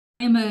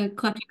I'm a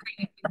cleft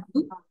and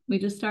craniofacial. We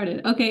just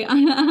started. Okay,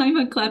 I'm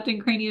a cleft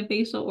and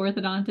craniofacial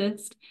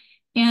orthodontist.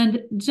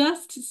 And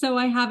just so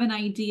I have an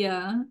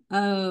idea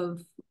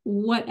of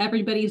what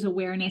everybody's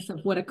awareness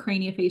of what a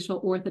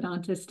craniofacial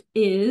orthodontist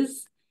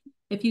is,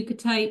 if you could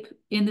type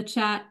in the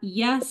chat,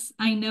 yes,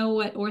 I know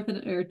what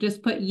or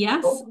just put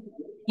yes,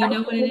 you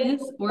know what it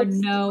is, or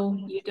no,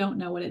 you don't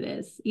know what it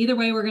is. Either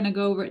way, we're going to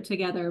go over it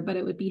together, but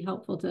it would be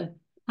helpful to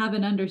have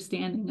an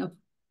understanding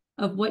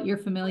of what your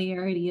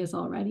familiarity is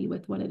already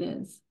with what it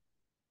is.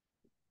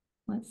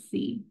 Let's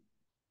see.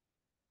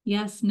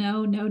 Yes,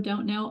 no, no,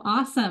 don't know.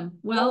 Awesome.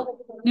 Well,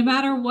 no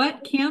matter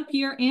what camp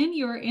you're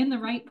in the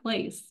right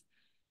place.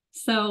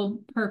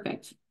 So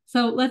perfect.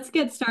 So let's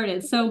get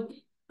started. So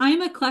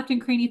I'm a cleft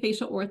and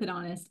craniofacial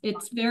orthodontist.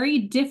 It's very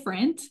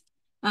different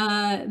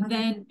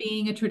than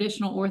being a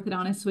traditional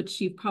orthodontist, which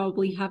you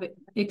probably have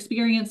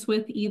experience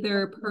with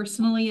either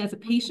personally as a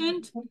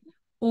patient,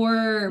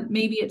 or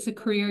maybe it's a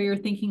career you're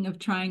thinking of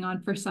trying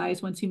on for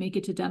size once you make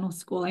it to dental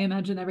school. I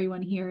imagine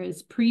everyone here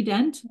is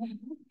pre-dent,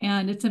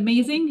 and it's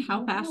amazing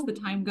how fast the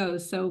time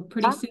goes. So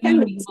pretty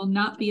soon you will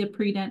not be a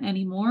pre-dent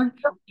anymore.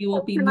 You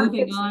will be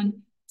moving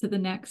on to the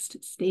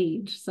next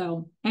stage.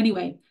 So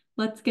anyway,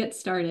 let's get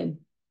started.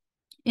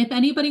 If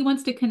anybody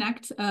wants to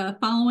connect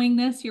following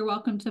this, you're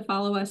welcome to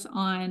follow us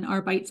on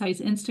our Bite Size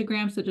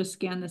Instagram. So just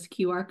scan this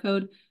QR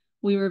code.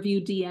 We review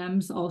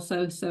DMs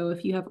also. So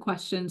if you have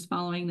questions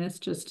following this,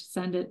 just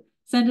send it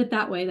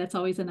that way. That's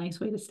always a nice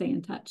way to stay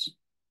in touch.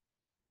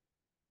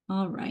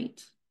 All right.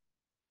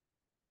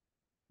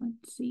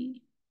 Let's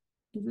see.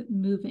 Is it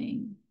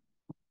moving?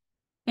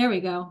 There we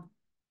go.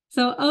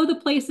 So, oh, the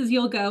places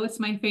you'll go. It's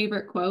my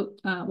favorite quote,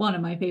 one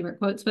of my favorite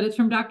quotes, but it's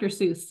from Dr.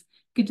 Seuss.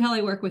 You can tell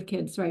I work with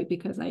kids, right?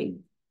 Because I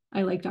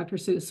like Dr.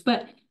 Seuss.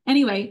 But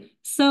anyway,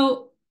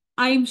 so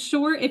I'm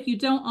sure if you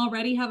don't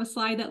already have a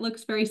slide that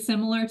looks very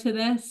similar to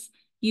this,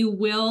 you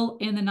will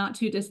in the not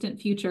too distant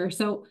future.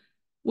 So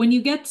when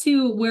you get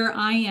to where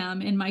I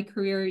am in my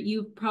career,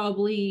 you've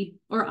probably,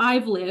 or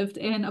I've lived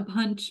in a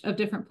bunch of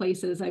different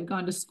places. I've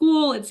gone to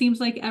school, it seems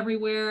like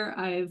everywhere.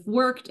 I've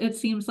worked, it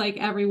seems like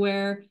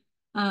everywhere.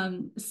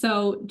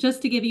 So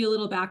just to give you a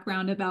little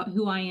background about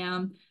who I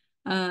am,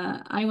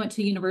 I went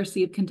to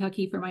University of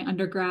Kentucky for my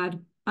undergrad.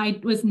 I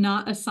was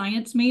not a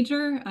science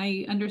major.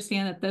 I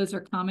understand that those are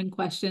common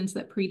questions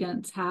that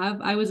pre-dents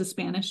have. I was a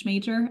Spanish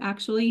major,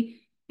 actually,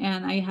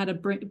 and I had a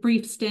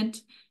brief stint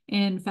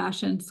in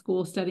fashion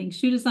school studying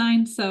shoe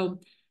design. So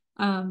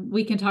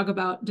we can talk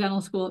about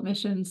dental school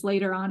admissions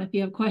later on if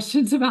you have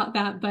questions about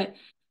that. But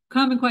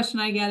common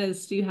question I get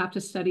is, do you have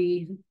to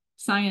study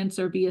science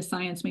or be a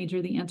science major?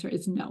 The answer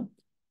is no.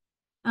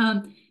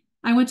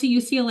 I went to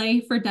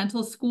UCLA for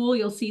dental school.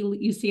 You'll see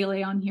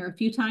UCLA on here a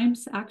few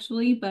times,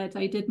 actually, but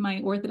I did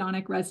my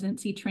orthodontic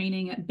residency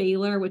training at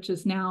Baylor, which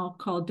is now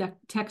called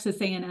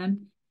Texas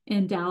A&M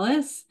in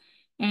Dallas.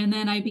 And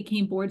then I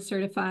became board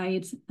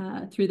certified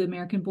through the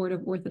American Board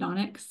of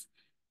Orthodontics.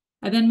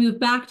 I then moved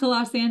back to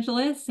Los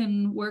Angeles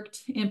and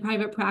worked in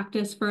private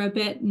practice for a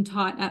bit and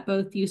taught at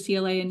both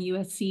UCLA and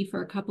USC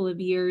for a couple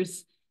of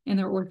years in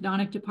their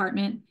orthodontic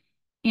department.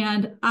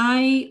 And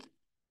I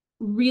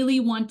really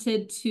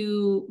wanted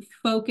to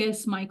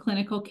focus my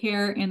clinical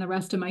care and the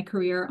rest of my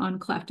career on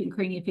cleft and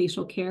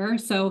craniofacial care.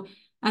 So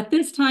at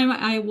this time,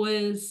 I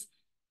was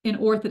an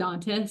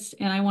orthodontist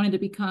and I wanted to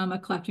become a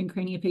cleft and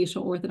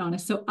craniofacial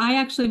orthodontist. So I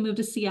actually moved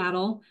to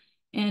Seattle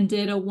and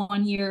did a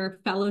 1-year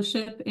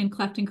fellowship in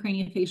cleft and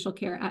craniofacial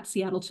care at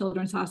Seattle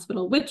Children's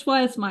Hospital, which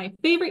was my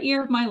favorite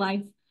year of my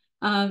life.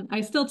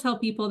 I still tell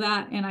people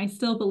that, and I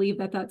still believe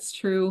that that's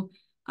true.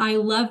 I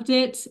loved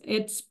it.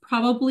 It's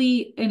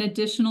probably an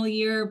additional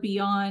year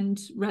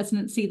beyond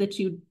residency that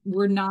you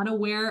were not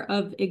aware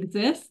of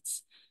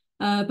exists,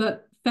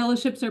 but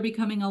fellowships are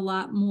becoming a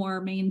lot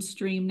more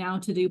mainstream now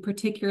to do,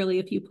 particularly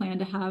if you plan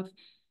to have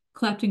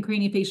cleft and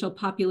craniofacial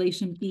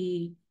population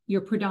be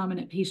your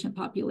predominant patient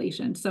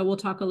population. So we'll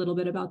talk a little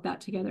bit about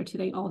that together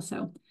today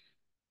also.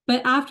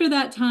 But after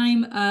that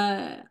time,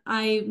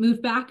 I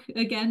moved back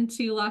again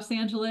to Los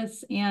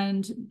Angeles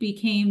and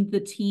became the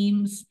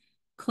team's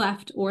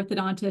cleft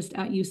orthodontist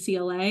at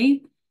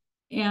UCLA.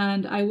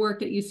 And I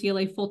worked at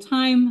UCLA full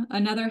time.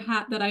 Another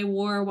hat that I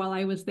wore while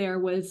I was there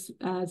was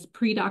as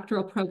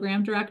pre-doctoral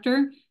program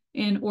director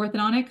in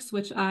orthodontics,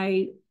 which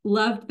I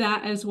loved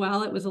that as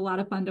well. It was a lot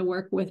of fun to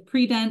work with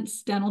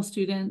pre-dents, dental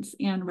students,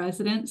 and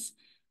residents.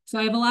 So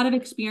I have a lot of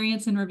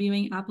experience in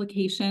reviewing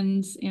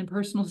applications and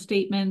personal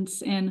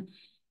statements and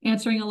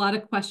answering a lot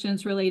of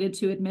questions related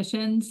to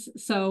admissions.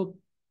 So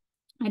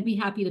I'd be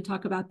happy to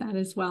talk about that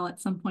as well at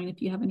some point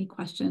if you have any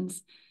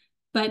questions.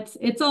 But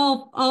it's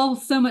all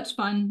so much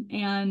fun,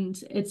 and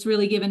it's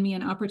really given me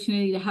an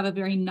opportunity to have a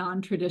very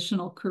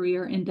non-traditional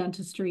career in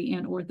dentistry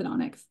and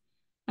orthodontics.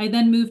 I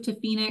then moved to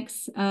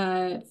Phoenix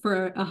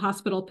for a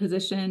hospital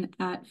position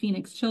at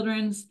Phoenix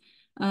Children's,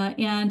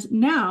 and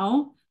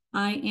now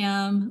I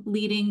am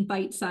leading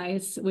Bite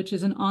Size, which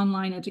is an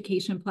online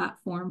education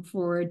platform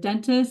for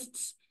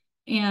dentists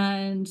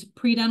and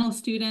pre-dental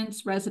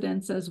students,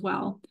 residents as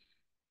well.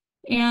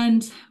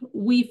 And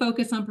we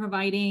focus on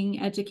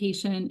providing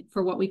education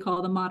for what we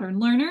call the modern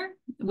learner,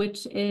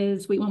 which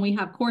is when we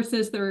have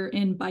courses, they're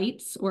in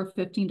bites or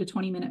 15 to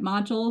 20-minute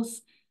modules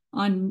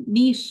on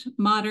niche,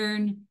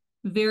 modern,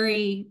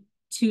 very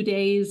 2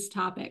 days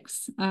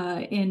topics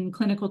in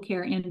clinical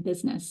care and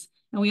business.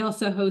 And we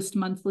also host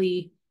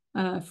monthly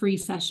free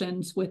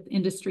sessions with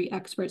industry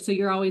experts. So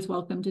you're always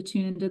welcome to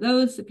tune into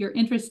those. If you're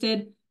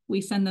interested, we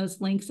send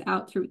those links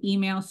out through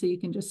email, so you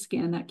can just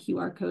scan that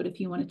QR code if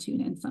you want to tune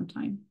in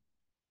sometime.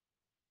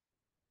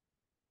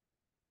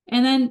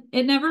 And then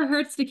it never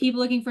hurts to keep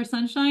looking for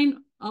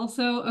sunshine.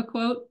 Also a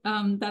quote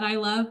that I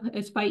love.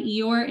 It's by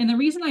Eeyore. And the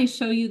reason I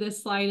show you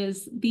this slide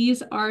is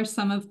these are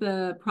some of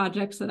the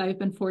projects that I've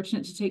been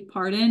fortunate to take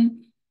part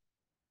in.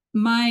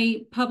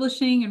 My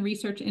publishing and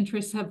research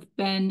interests have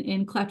been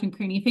in cleft and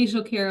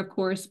craniofacial care, of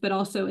course, but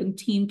also in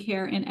team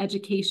care and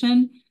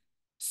education.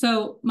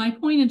 So my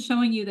point in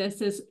showing you this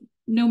is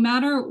no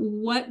matter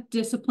what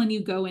discipline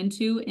you go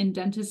into in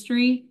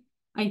dentistry,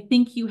 I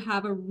think you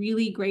have a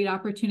really great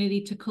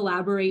opportunity to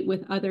collaborate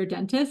with other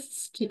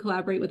dentists, to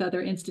collaborate with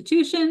other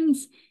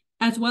institutions,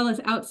 as well as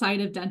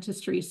outside of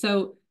dentistry.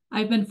 So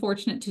I've been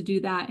fortunate to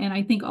do that. And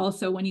I think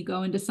also when you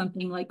go into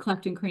something like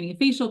cleft and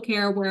craniofacial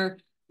care, where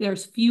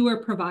there's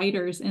fewer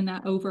providers in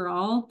that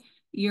overall,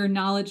 your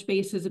knowledge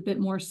base is a bit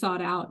more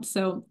sought out.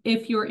 So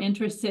if you're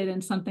interested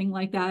in something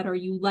like that, or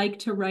you like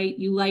to write,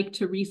 you like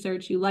to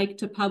research, you like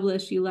to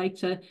publish, you like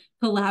to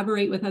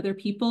collaborate with other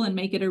people and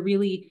make it a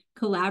really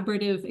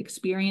collaborative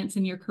experience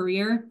in your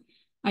career,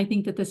 I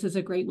think that this is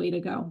a great way to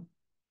go.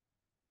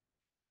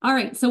 All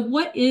right, so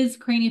what is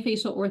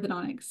craniofacial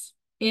orthodontics?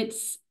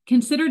 It's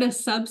considered a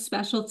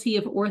subspecialty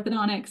of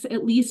orthodontics,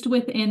 at least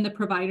within the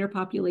provider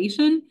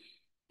population.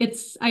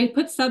 I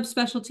put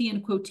subspecialty in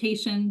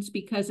quotations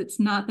because it's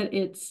not that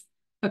it's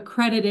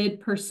accredited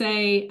per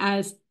se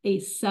as a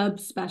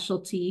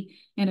subspecialty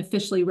and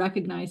officially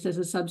recognized as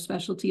a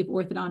subspecialty of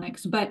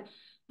orthodontics. But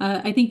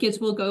I think as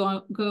we'll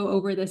go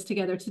over this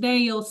together today,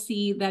 you'll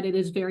see that it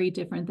is very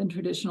different than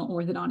traditional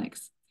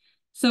orthodontics.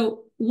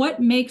 So what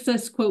makes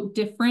us, quote,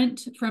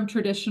 different from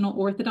traditional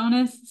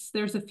orthodontists?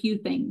 There's a few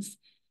things.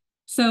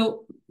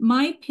 So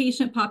my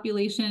patient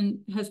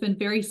population has been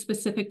very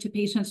specific to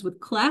patients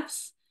with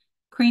clefts,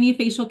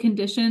 craniofacial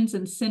conditions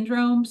and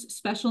syndromes,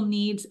 special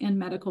needs, and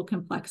medical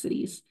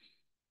complexities.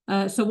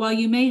 So while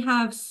you may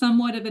have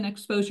somewhat of an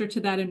exposure to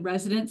that in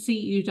residency,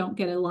 you don't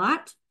get a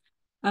lot.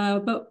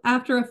 But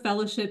after a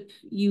fellowship,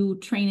 you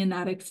train in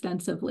that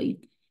extensively.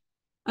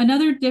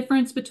 Another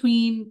difference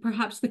between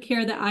perhaps the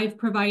care that I've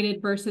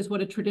provided versus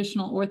what a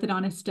traditional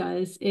orthodontist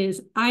does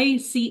is I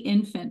see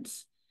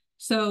infants.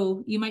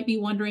 So you might be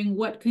wondering,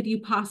 what could you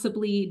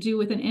possibly do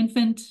with an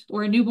infant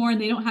or a newborn?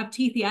 They don't have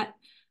teeth yet.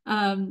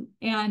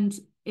 And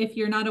if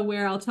you're not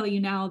aware, I'll tell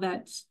you now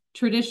that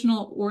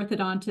traditional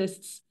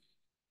orthodontists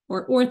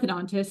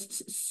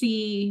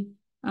see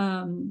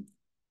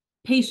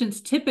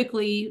patients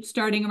typically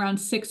starting around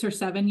 6 or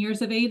 7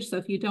 years of age. So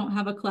if you don't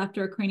have a cleft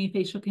or a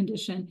craniofacial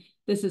condition,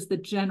 this is the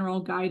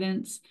general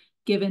guidance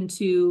given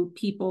to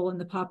people in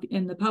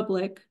the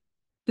public.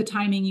 The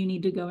timing you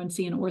need to go and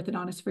see an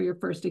orthodontist for your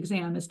first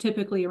exam is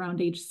typically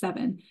around age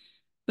 7.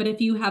 But if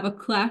you have a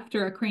cleft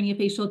or a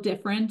craniofacial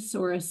difference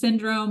or a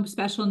syndrome,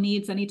 special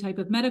needs, any type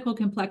of medical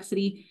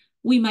complexity,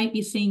 we might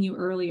be seeing you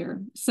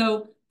earlier.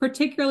 So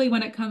particularly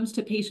when it comes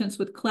to patients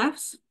with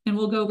clefts, and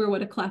we'll go over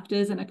what a cleft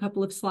is in a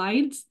couple of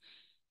slides,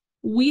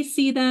 we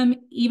see them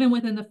even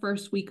within the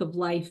first week of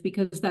life,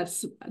 because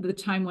that's the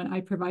time when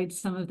I provide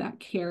some of that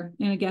care.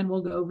 And again,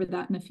 we'll go over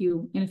that in a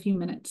few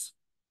minutes.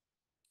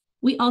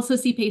 We also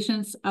see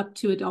patients up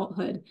to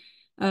adulthood,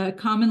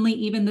 commonly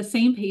even the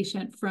same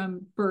patient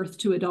from birth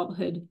to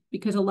adulthood,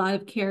 because a lot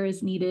of care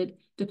is needed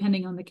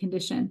depending on the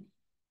condition.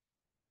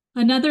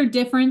 Another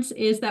difference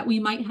is that we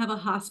might have a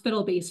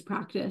hospital-based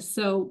practice.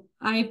 So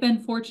I've been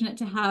fortunate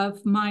to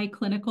have my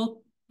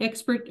clinical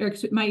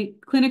experience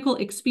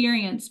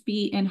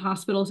be in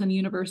hospitals and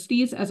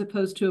universities as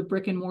opposed to a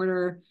brick and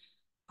mortar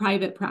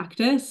private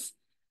practice.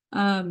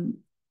 It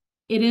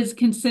is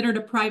considered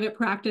a private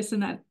practice in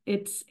that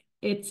it's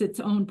its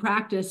own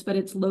practice, but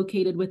it's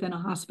located within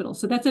a hospital.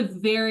 So that's a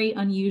very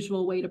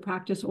unusual way to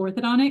practice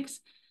orthodontics,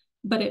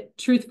 but it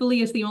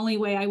truthfully is the only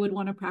way I would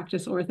want to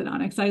practice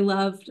orthodontics. I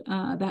loved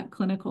that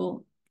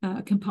clinical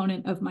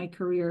component of my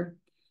career.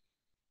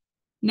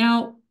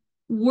 Now,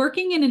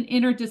 working in an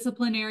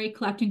interdisciplinary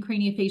cleft and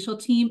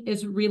craniofacial team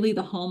is really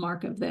the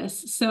hallmark of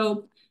this.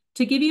 So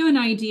to give you an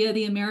idea,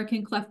 the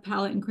American Cleft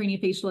Palate and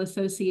Craniofacial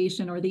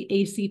Association, or the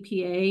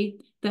ACPA,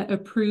 that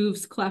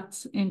approves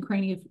cleft and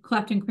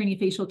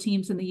craniofacial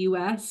teams in the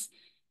US,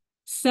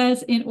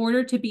 says in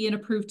order to be an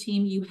approved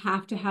team, you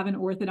have to have an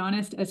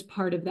orthodontist as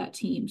part of that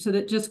team. So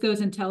that just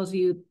goes and tells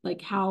you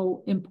like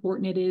how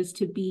important it is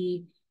to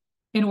be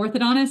an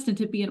orthodontist and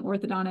to be an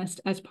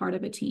orthodontist as part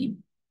of a team.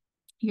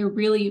 You're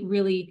really,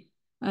 really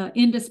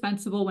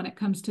indispensable when it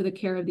comes to the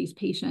care of these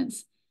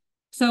patients.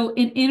 So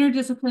an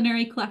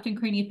interdisciplinary cleft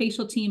and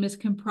craniofacial team is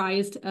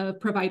comprised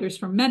of providers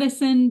from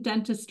medicine,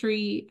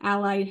 dentistry,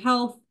 allied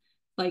health,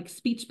 like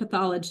speech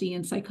pathology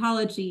and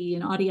psychology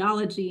and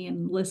audiology,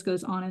 and the list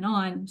goes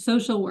on,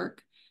 social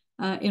work.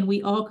 And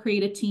we all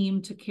create a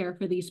team to care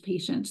for these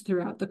patients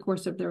throughout the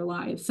course of their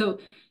lives. So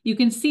you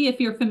can see, if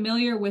you're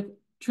familiar with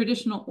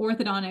traditional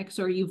orthodontics,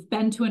 or you've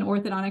been to an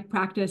orthodontic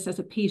practice as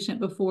a patient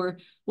before,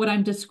 what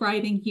I'm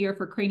describing here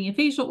for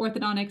craniofacial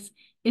orthodontics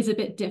is a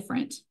bit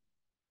different.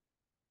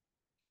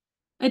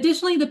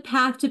 Additionally, the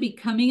path to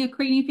becoming a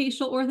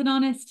craniofacial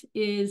orthodontist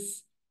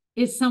is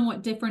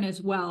somewhat different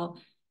as well.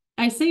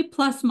 I say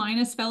plus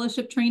minus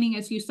fellowship training.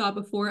 As you saw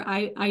before,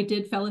 I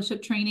did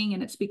fellowship training,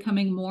 and it's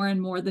becoming more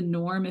and more the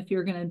norm if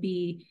you're going to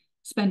be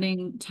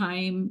spending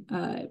time,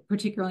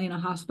 particularly in a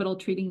hospital,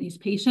 treating these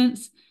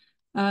patients.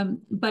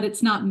 But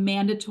it's not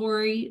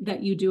mandatory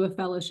that you do a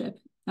fellowship.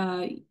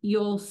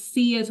 You'll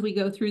see as we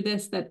go through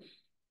this that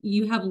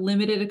you have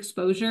limited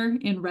exposure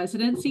in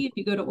residency if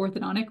you go to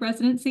orthodontic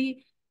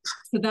residency.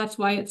 So that's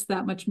why it's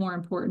that much more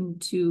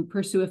important to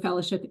pursue a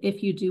fellowship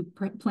if you do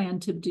plan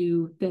to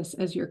do this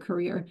as your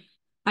career.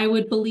 I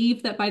would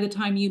believe that by the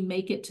time you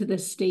make it to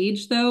this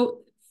stage,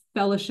 though,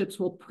 fellowships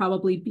will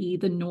probably be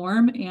the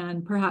norm,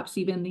 and perhaps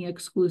even the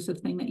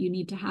exclusive thing that you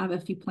need to have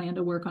if you plan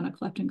to work on a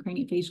cleft and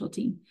craniofacial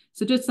team.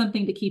 So just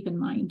something to keep in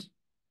mind.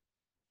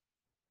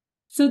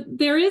 So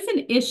there is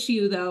an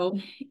issue, though,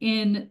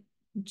 in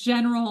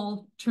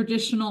general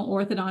traditional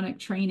orthodontic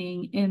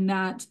training, in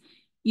that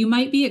you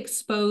might be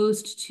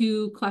exposed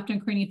to cleft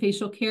and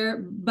craniofacial care,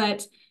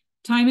 but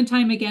time and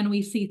time again,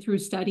 we see through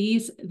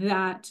studies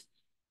that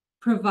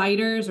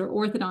providers or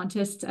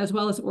orthodontists, as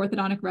well as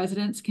orthodontic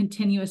residents,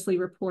 continuously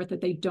report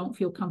that they don't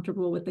feel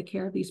comfortable with the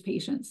care of these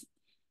patients.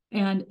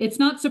 And it's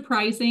not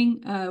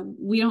surprising.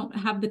 We don't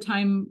have the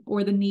time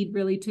or the need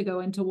really to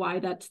go into why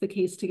that's the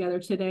case together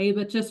today,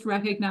 but just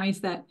recognize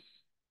that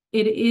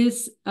it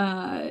is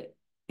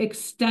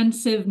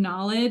extensive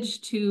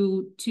knowledge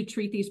to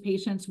treat these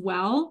patients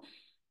well.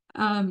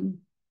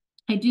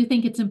 I do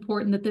think it's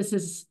important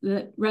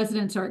that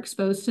residents are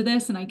exposed to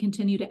this, and I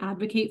continue to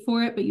advocate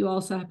for it, but you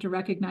also have to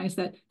recognize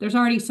that there's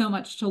already so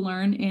much to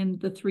learn in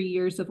the 3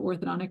 years of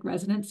orthodontic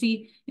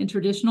residency in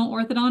traditional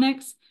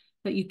orthodontics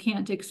that you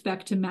can't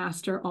expect to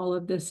master all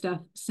of this stuff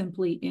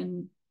simply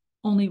in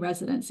only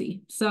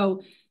residency.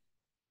 So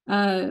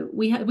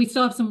we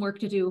still have some work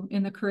to do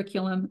in the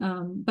curriculum,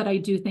 but I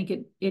do think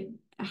it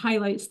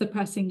highlights the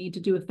pressing need to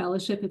do a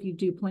fellowship if you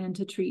do plan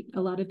to treat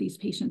a lot of these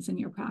patients in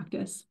your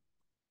practice.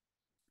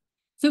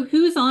 So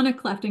who's on a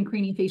cleft and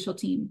craniofacial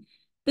team?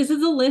 This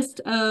is a list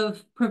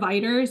of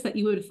providers that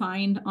you would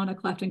find on a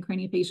cleft and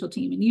craniofacial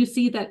team. And you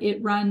see that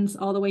it runs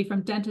all the way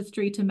from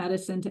dentistry to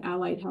medicine to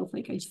allied health,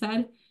 like I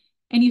said.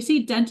 And you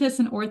see dentists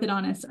and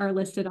orthodontists are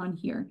listed on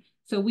here.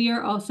 So we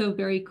are also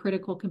very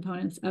critical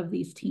components of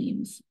these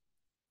teams.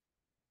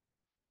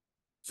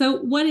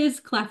 So what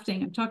is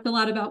clefting? I've talked a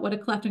lot about what a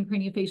cleft and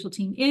craniofacial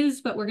team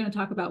is, but we're going to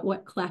talk about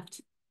what cleft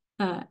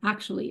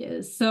actually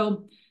is.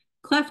 So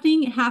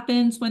clefting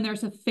happens when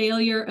there's a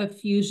failure of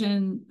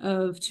fusion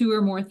of 2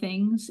 or more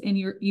things in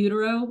your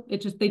utero.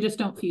 They just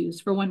don't fuse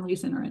for one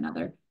reason or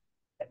another.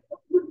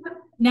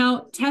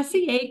 Now,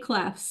 Tessier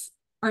clefts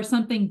are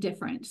something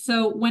different.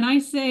 So when I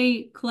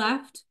say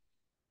cleft,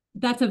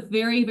 that's a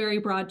very, very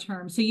broad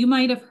term. So you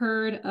might have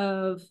heard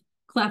of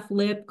cleft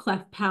lip,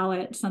 cleft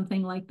palate,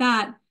 something like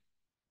that.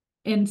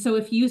 And so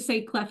if you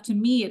say cleft to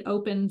me, it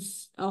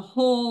opens a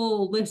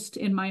whole list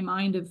in my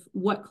mind of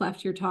what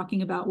cleft you're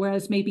talking about.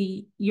 Whereas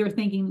maybe you're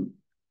thinking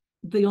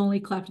the only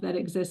cleft that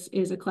exists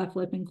is a cleft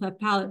lip and cleft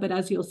palate. But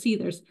as you'll see,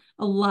 there's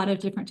a lot of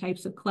different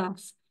types of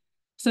clefts.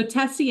 So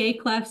Tessier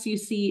clefts you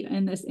see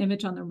in this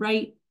image on the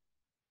right.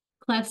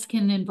 Clefts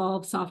can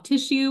involve soft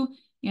tissue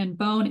and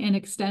bone and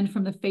extend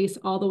from the face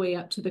all the way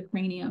up to the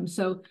cranium.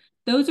 So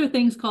those are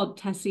things called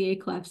Tessier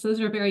clefts. Those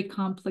are very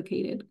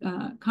complicated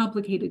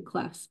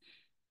clefts.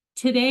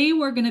 Today,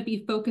 we're going to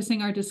be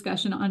focusing our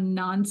discussion on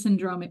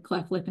non-syndromic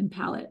cleft lip and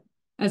palate,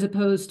 as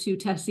opposed to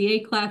Tessier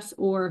clefts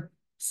or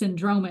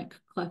syndromic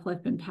cleft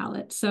lip and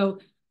palate. So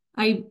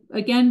I,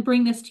 again,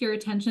 bring this to your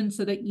attention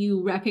so that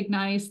you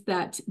recognize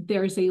that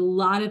there's a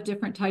lot of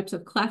different types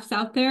of clefts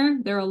out there.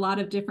 There are a lot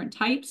of different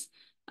types,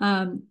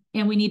 and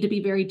we need to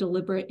be very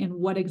deliberate in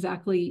what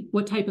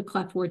type of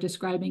cleft we're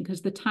describing,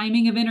 because the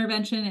timing of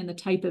intervention and the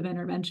type of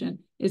intervention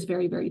is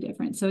very, very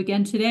different. So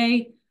again,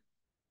 today,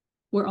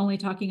 we're only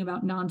talking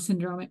about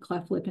non-syndromic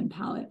cleft lip and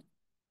palate.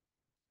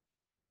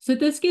 So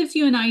this gives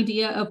you an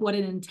idea of what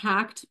an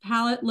intact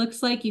palate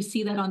looks like. You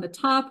see that on the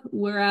top,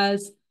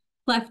 whereas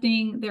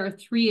clefting, there are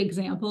 3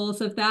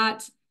 examples of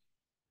that.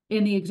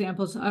 In the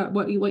examples are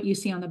what you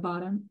see on the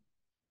bottom.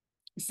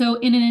 So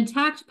in an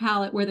intact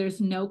palate where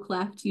there's no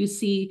cleft, you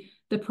see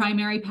the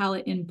primary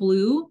palate in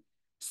blue,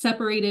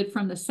 separated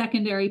from the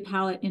secondary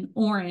palate in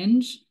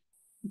orange,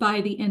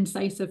 by the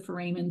incisive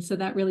foramen. So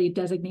that really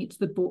designates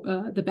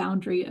the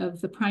boundary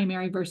of the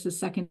primary versus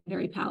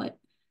secondary palate.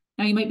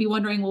 Now you might be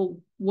wondering, well,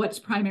 what's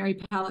primary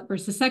palate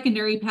versus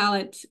secondary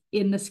palate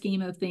in the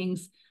scheme of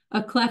things?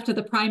 A cleft of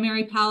the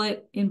primary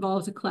palate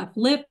involves a cleft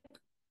lip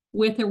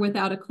with or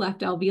without a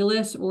cleft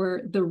alveolus,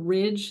 or the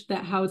ridge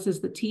that houses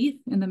the teeth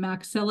in the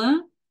maxilla.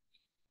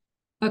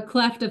 A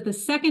cleft of the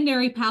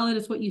secondary palate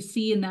is what you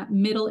see in that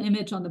middle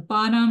image on the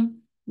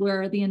bottom,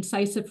 where the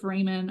incisive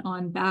foramen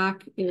on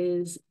back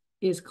is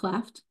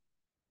cleft.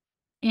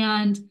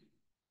 And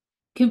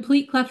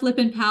complete cleft lip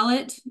and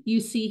palate, you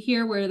see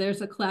here where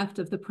there's a cleft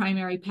of the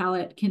primary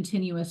palate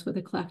continuous with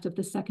a cleft of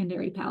the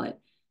secondary palate.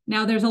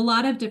 Now, there's a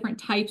lot of different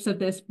types of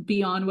this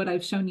beyond what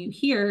I've shown you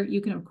here. You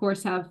can, of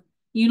course, have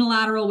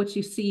unilateral, which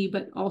you see,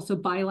 but also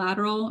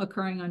bilateral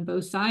occurring on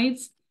both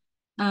sides,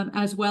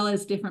 as well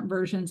as different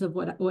versions of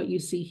what you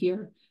see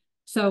here.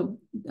 So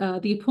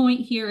the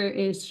point here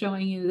is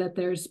showing you that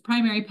there's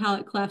primary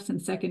palate clefts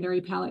and secondary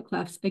palate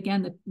clefts.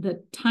 Again,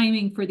 the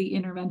timing for the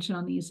intervention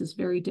on these is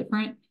very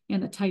different,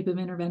 and the type of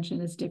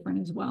intervention is different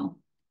as well.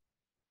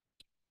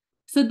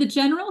 So the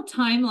general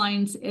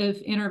timelines of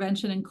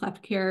intervention in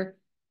cleft care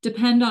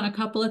depend on a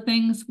couple of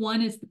things.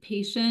 One is the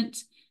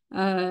patient,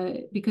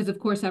 because of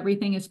course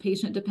everything is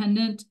patient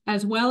dependent,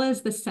 as well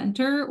as the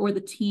center or the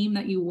team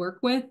that you work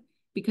with,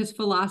 because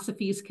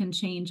philosophies can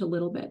change a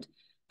little bit.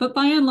 But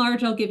by and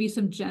large, I'll give you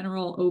some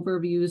general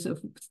overviews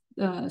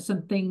of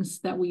some things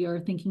that we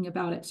are thinking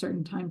about at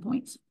certain time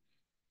points.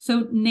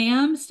 So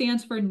NAM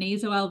stands for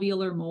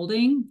nasoalveolar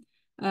molding.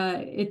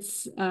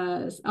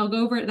 I'll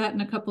go over that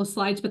in a couple of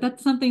slides, but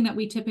that's something that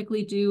we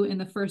typically do in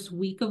the first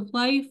week of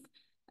life,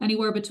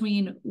 anywhere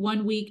between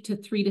 1 week to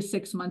 3 to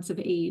 6 months of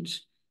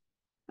age.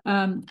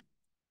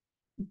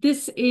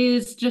 This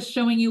is just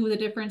showing you the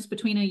difference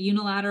between a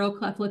unilateral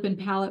cleft lip and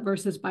palate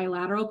versus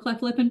bilateral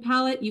cleft lip and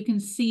palate. You can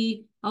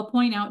see, I'll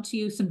point out to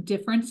you some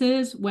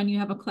differences when you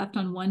have a cleft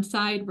on one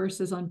side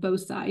versus on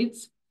both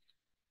sides.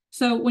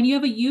 So when you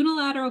have a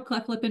unilateral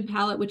cleft lip and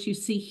palate, which you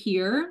see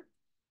here,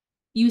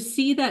 you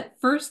see that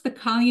first the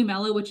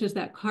columella, which is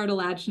that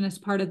cartilaginous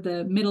part of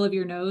the middle of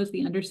your nose,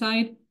 the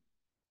underside,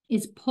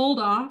 is pulled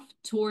off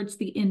towards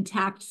the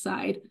intact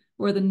side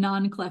or the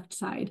non-cleft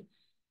side.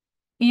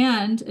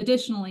 And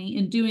additionally,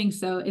 in doing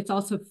so, it's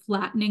also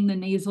flattening the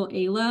nasal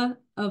ala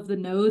of the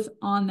nose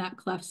on that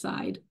cleft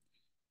side.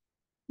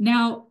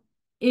 Now,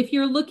 if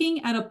you're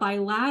looking at a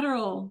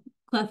bilateral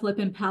cleft lip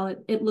and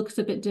palate, it looks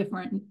a bit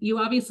different. You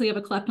obviously have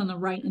a cleft on the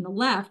right and the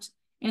left,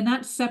 and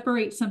that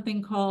separates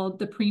something called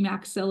the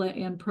premaxilla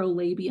and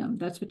prolabium.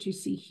 That's what you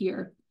see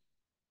here.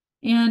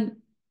 And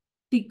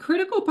the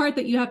critical part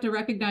that you have to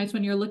recognize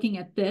when you're looking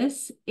at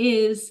this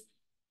is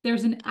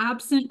there's an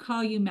absent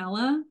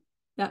columella.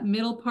 That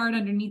middle part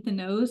underneath the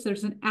nose,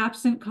 there's an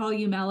absent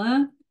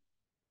columella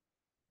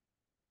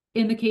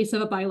in the case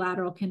of a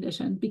bilateral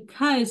condition,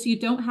 because you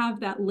don't have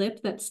that lip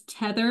that's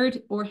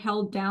tethered or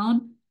held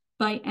down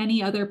by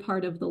any other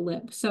part of the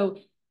lip. So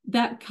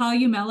that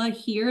columella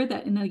here,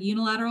 that in the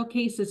unilateral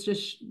case is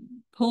just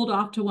pulled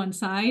off to one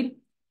side.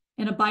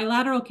 In a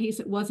bilateral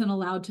case, it wasn't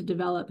allowed to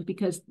develop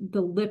because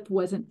the lip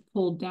wasn't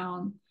pulled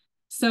down.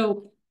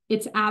 So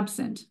it's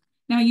absent.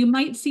 Now, you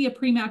might see a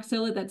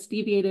premaxilla that's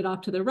deviated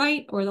off to the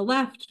right or the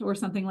left or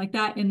something like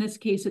that. In this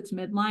case, it's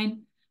midline,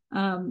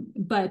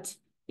 but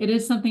it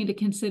is something to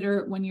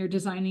consider when you're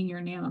designing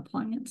your NAM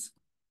appliance.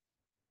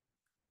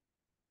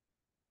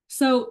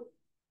 So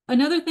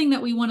another thing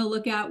that we want to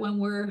look at when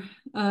we're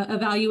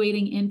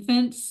evaluating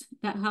infants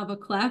that have a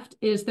cleft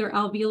is their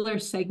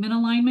alveolar segment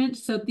alignment.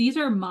 So these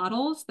are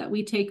models that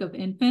we take of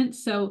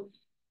infants. So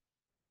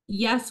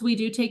yes, we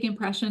do take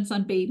impressions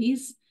on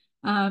babies.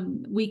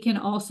 We can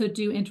also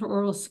do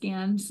intraoral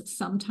scans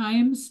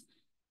sometimes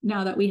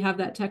now that we have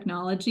that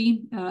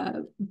technology.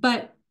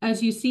 But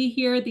as you see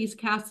here, these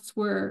casts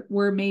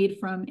were made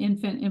from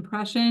infant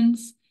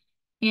impressions.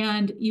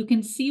 And you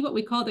can see what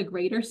we call the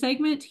greater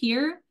segment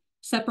here,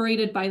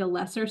 separated by the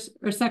lesser,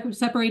 or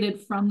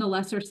separated from the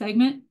lesser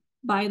segment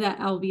by that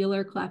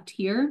alveolar cleft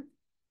here.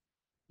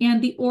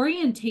 And the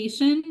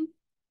orientation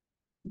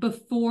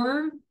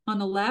before on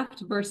the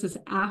left versus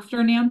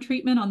after NAM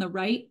treatment on the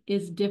right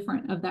is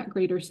different of that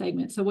greater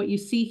segment. So what you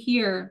see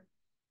here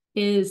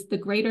is the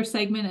greater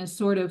segment is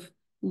sort of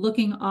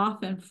looking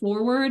off and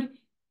forward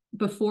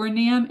before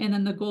NAM, and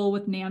then the goal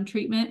with NAM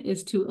treatment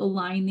is to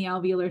align the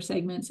alveolar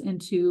segments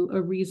into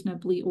a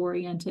reasonably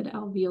oriented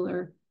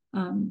alveolar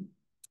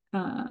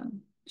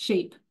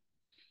shape.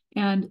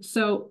 And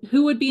so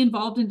who would be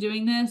involved in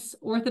doing this?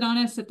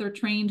 Orthodontists if they're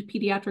trained,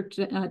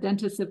 pediatric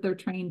dentists if they're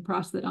trained,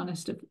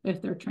 prosthodontists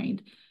if they're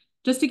trained.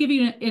 Just to give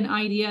you an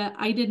idea,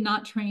 I did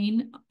not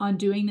train on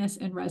doing this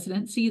in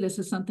residency. This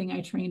is something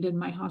I trained in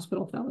my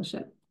hospital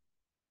fellowship.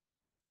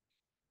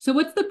 So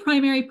what's the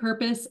primary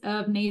purpose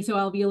of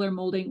nasoalveolar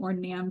molding or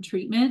NAM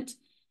treatment?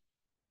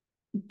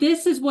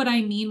 This is what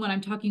I mean when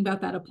I'm talking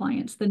about that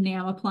appliance, the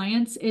NAM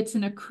appliance. It's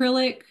an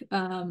acrylic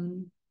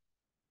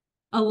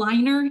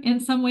aligner in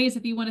some ways,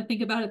 if you want to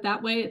think about it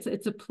that way.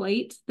 It's a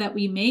plate that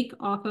we make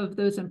off of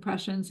those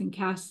impressions and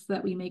casts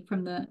that we make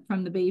from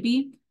the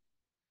baby.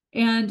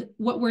 And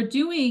what we're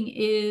doing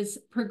is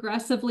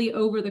progressively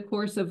over the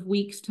course of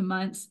weeks to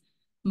months,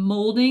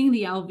 molding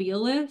the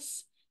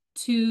alveolus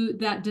to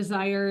that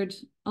desired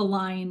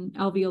align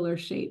alveolar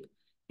shape.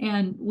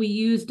 And we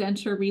use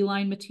denture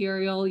reline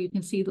material. You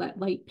can see that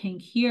light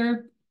pink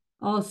here.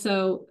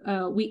 Also,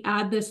 we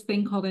add this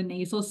thing called a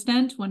nasal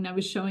stent when I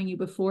was showing you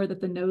before that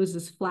the nose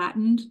is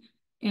flattened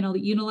in a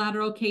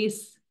unilateral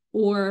case,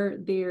 or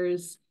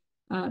there's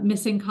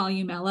missing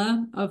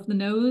columella of the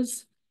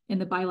nose in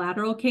the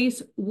bilateral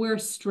case. We're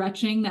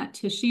stretching that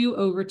tissue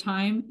over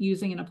time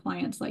using an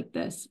appliance like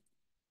this.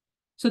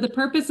 So the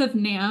purpose of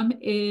NAM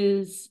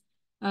is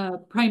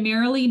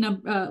primarily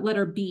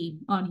letter B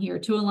on here,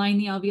 to align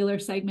the alveolar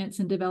segments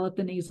and develop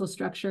the nasal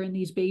structure in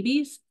these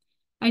babies.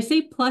 I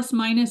say plus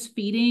minus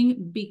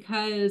feeding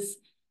because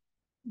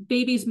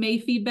babies may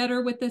feed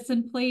better with this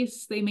in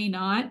place. They may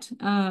not.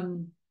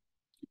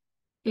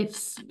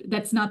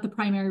 That's not the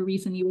primary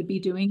reason you would be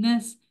doing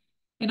this.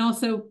 And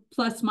also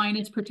plus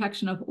minus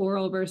protection of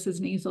oral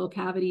versus nasal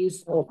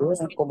cavities.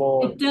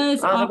 It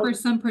does offer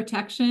some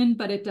protection,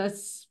 but it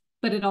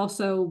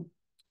also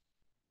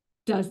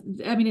does,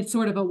 I mean, it's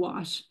sort of a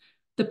wash.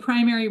 The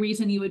primary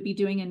reason you would be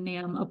doing a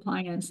NAM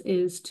appliance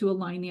is to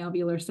align the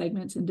alveolar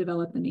segments and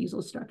develop the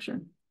nasal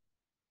structure.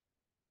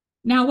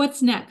 Now,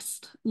 what's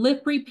next?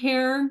 Lip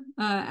repair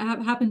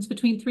happens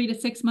between 3 to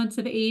 6 months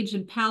of age,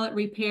 and palate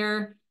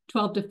repair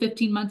 12 to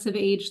 15 months of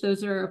age.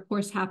 Those are, of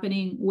course,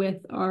 happening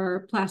with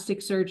our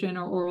plastic surgeon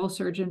or oral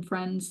surgeon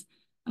friends.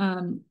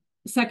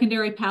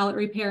 Secondary palate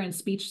repair and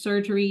speech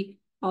surgery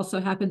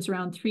also happens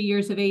around 3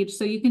 years of age.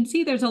 So you can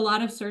see there's a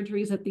lot of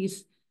surgeries that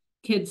these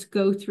kids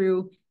go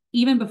through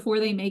even before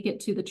they make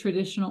it to the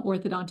traditional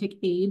orthodontic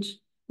age,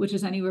 which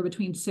is anywhere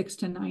between 6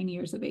 to 9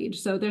 years of age.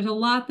 So there's a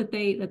lot that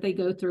they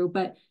go through,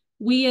 but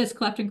we as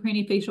cleft and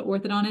craniofacial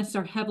orthodontists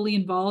are heavily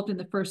involved in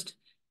the first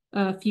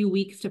few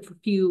weeks to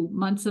few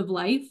months of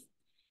life.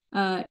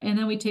 And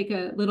then we take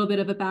a little bit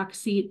of a back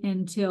seat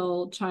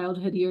until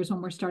childhood years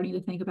when we're starting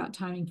to think about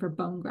timing for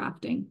bone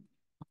grafting.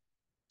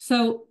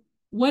 So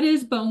what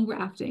is bone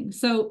grafting?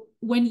 So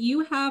when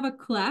you have a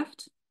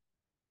cleft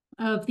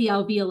of the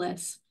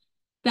alveolus,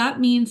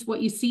 that means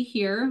what you see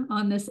here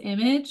on this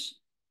image,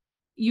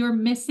 you're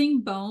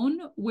missing bone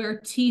where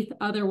teeth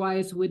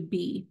otherwise would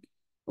be,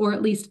 or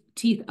at least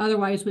teeth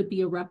otherwise would be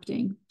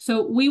erupting.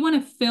 So we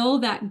want to fill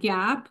that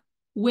gap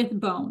with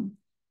bone.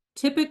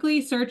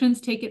 Typically,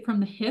 surgeons take it from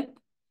the hip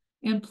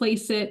and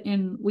place it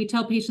in, we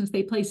tell patients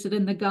they place it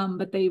in the gum,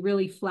 but they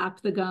really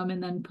flap the gum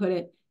and then put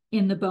it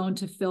in the bone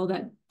to fill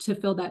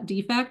that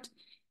defect.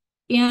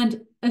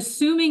 And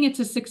assuming it's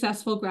a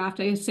successful graft,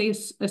 I say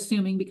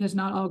assuming because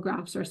not all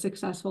grafts are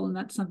successful, and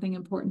that's something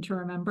important to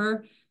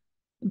remember.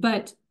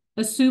 But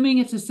assuming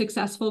it's a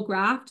successful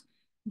graft,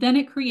 then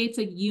it creates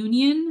a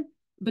union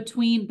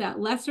between that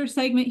lesser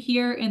segment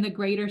here and the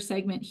greater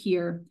segment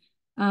here,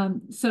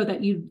 so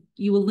that you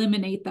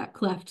eliminate that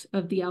cleft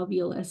of the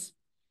alveolus.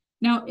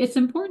 Now, it's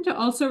important to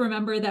also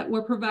remember that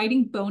we're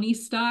providing bony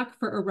stock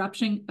for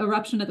eruption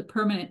of the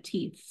permanent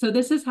teeth. So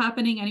this is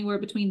happening anywhere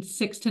between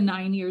 6 to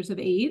 9 years of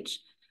age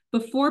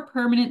before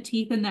permanent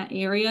teeth in that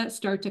area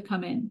start to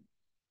come in.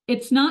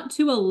 It's not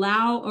to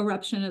allow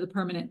eruption of the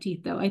permanent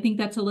teeth, though. I think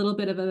that's a little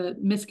bit of a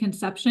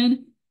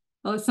misconception.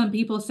 Some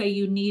people say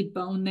you need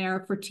bone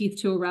there for teeth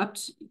to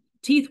erupt.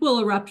 Teeth will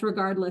erupt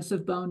regardless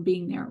of bone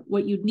being there.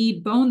 What you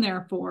need bone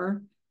there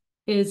for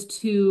is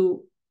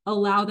to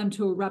allow them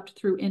to erupt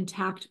through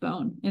intact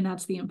bone, and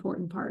that's the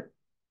important part.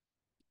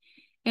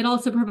 It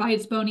also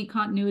provides bony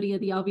continuity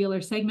of the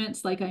alveolar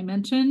segments, like I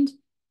mentioned,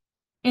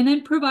 and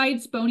then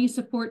provides bony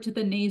support to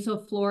the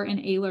nasal floor and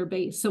alar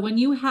base. So when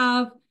you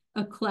have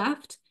a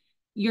cleft,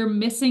 you're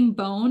missing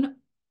bone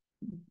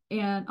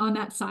and on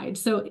that side,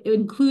 so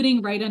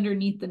including right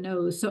underneath the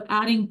nose. So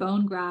adding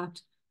bone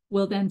graft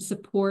will then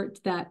support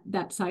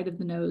that side of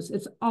the nose.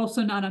 It's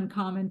also not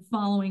uncommon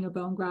following a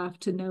bone graft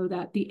to know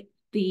that the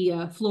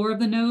floor of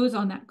the nose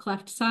on that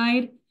cleft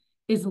side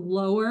is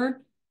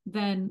lower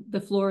than the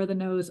floor of the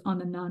nose on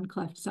the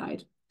non-cleft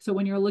side. So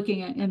when you're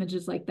looking at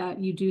images like that,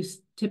 you do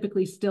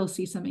typically still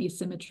see some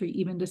asymmetry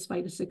even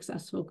despite a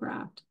successful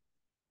graft.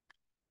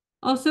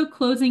 Also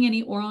closing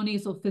any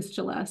oronasal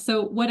fistula.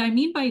 So what I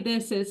mean by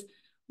this is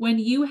when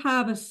you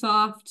have a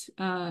soft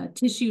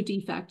tissue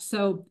defect,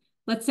 so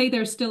let's say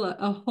there's still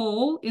a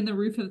hole in the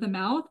roof of the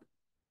mouth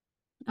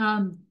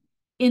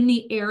in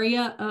the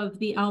area of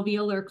the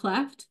alveolar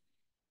cleft,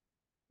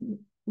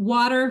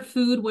 water,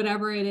 food,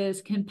 whatever it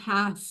is, can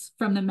pass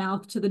from the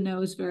mouth to the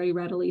nose very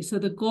readily. So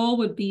the goal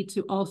would be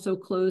to also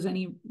close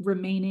any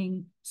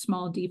remaining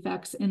small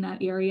defects in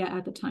that area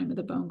at the time of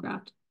the bone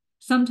graft.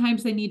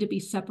 Sometimes they need to be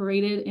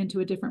separated into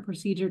a different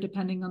procedure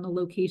depending on the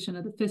location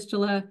of the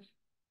fistula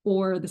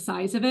or the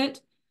size of it.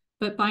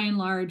 But by and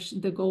large,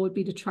 the goal would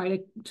be to try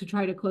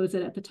to close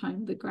it at the time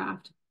of the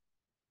graft.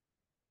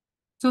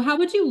 So how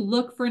would you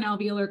look for an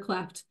alveolar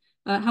cleft?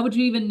 How would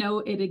you even know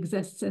it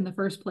exists in the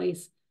first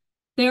place?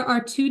 There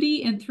are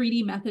 2D and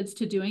 3D methods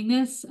to doing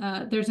this.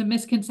 There's a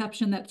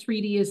misconception that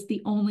 3D is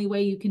the only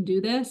way you can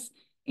do this.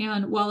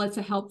 And while it's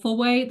a helpful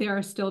way, there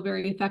are still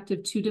very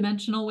effective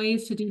two-dimensional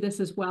ways to do this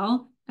as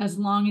well, as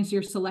long as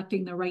you're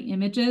selecting the right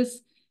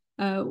images.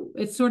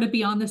 It's sort of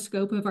beyond the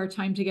scope of our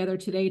time together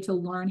today to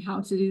learn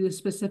how to do this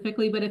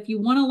specifically. But if you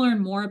want to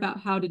learn more about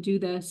how to do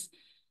this,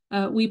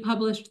 we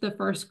published the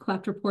first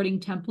cleft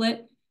reporting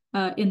template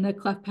in the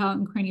Cleft Palate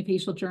and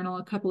Craniofacial Journal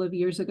a couple of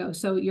years ago.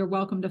 So you're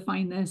welcome to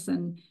find this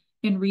and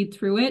read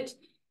through it.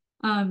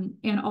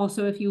 And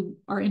also, if you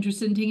are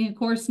interested in taking a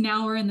course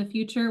now or in the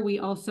future, we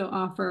also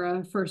offer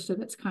a first of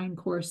its kind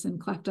course in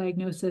cleft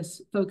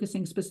diagnosis,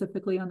 focusing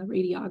specifically on the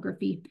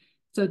radiography.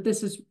 So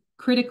this is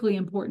critically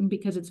important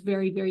because it's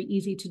very, very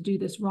easy to do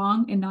this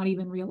wrong and not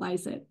even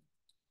realize it.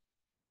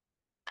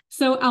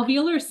 So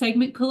alveolar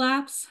segment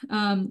collapse,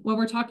 when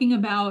we're talking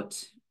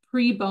about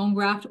pre-bone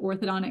graft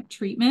orthodontic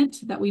treatment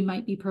that we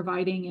might be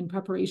providing in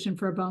preparation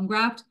for a bone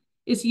graft,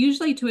 is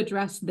usually to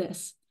address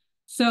this.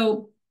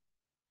 So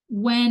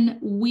when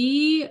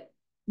we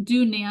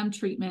do NAM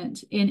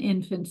treatment in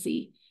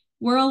infancy,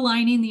 we're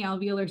aligning the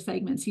alveolar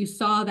segments. You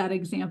saw that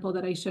example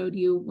that I showed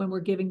you when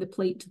we're giving the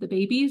plate to the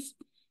babies.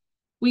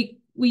 We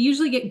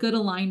usually get good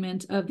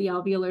alignment of the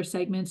alveolar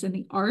segments in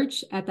the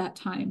arch at that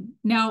time.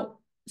 Now,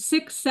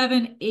 6,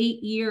 7,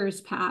 8 years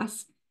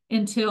pass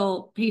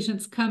until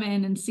patients come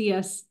in and see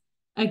us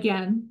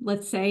again,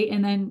 let's say,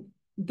 and then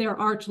their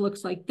arch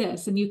looks like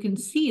this. And you can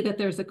see that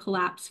there's a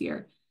collapse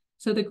here.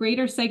 So the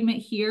greater segment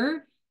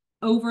here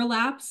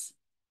overlaps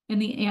in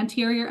the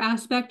anterior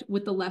aspect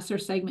with the lesser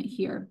segment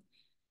here.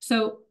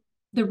 So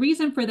the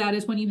reason for that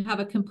is when you have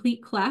a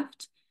complete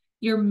cleft,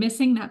 you're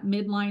missing that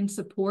midline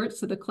support.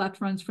 So the cleft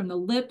runs from the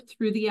lip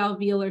through the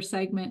alveolar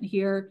segment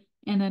here,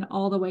 and then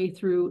all the way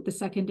through the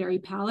secondary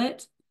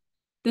palate.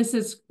 This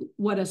is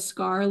what a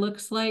scar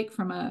looks like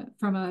from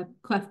a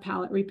cleft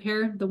palate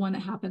repair, the one that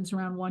happens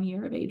around 1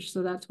 year of age.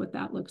 So that's what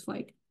that looks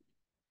like.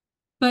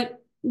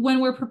 But when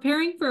we're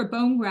preparing for a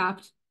bone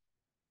graft,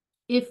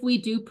 if we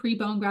do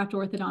pre-bone graft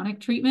orthodontic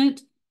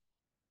treatment,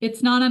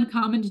 it's not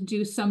uncommon to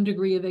do some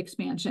degree of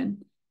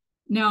expansion.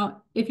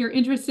 Now, if you're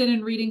interested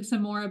in reading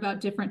some more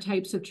about different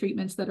types of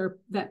treatments that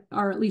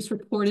are at least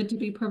reported to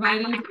be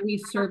provided, we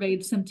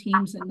surveyed some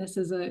teams, and this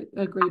is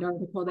a great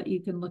article that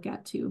you can look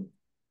at too.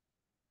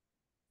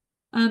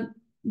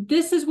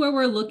 This is where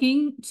we're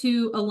looking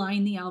to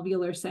align the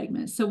alveolar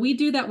segments. So we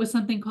do that with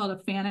something called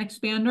a fan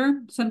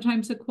expander,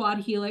 sometimes a quad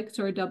helix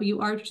or a W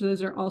arch.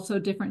 Those are also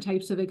different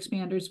types of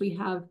expanders we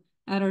have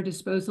at our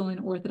disposal in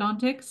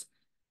orthodontics.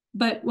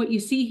 But what you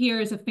see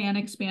here is a fan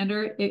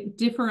expander. It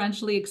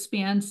differentially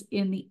expands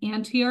in the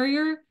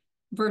anterior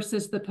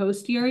versus the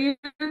posterior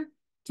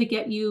to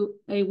get you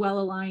a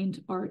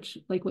well-aligned arch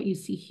like what you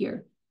see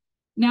here.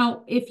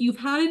 Now, if you've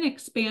had an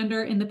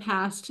expander in the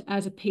past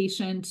as a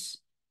patient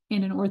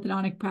in an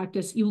orthodontic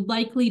practice, you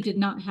likely did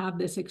not have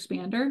this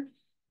expander.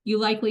 You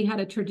likely had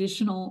a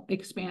traditional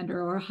expander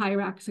or a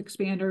Hyrax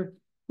expander,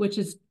 which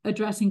is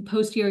addressing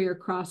posterior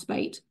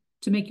crossbite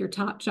to make your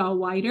top jaw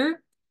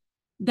wider.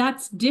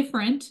 That's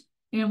different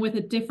and with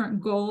a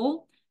different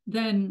goal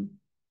than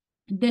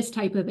this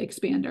type of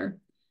expander,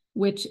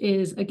 which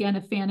is, again,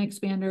 a fan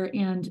expander,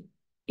 and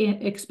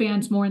it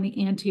expands more in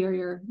the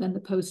anterior than the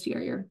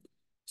posterior.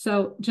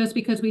 So just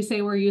because we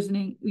say we're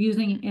using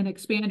an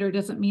expander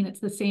doesn't mean it's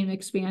the same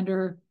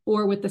expander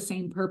or with the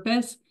same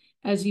purpose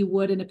as you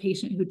would in a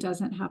patient who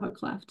doesn't have a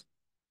cleft.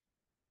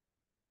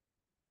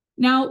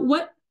 Now,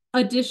 what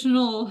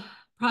additional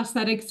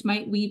prosthetics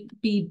might we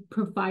be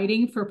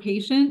providing for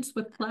patients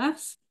with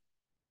clefts?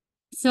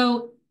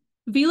 So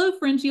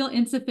velopharyngeal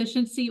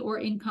insufficiency or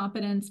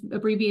incompetence,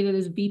 abbreviated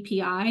as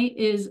VPI,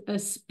 is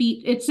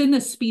it's in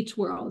the speech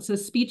world. So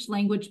speech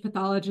language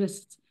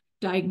pathologists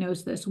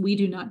diagnose this. We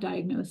do not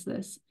diagnose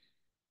this.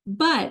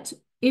 But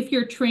if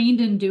you're trained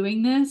in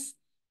doing this,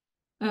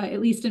 at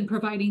least in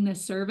providing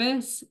this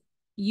service,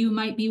 you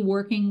might be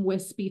working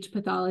with speech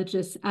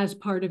pathologists as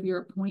part of your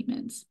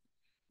appointments.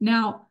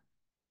 Now,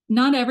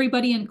 not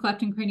everybody in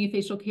cleft and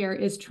craniofacial care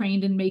is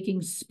trained in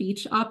making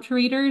speech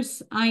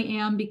obturators. I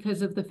am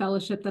because of the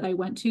fellowship that I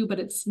went to, but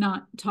it's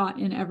not taught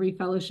in every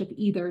fellowship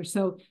either.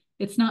 So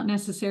it's not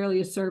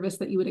necessarily a service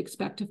that you would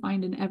expect to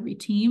find in every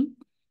team.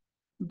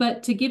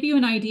 But to give you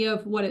an idea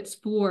of what it's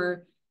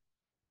for,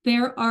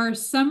 there are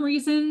some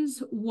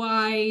reasons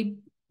why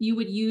you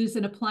would use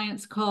an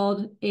appliance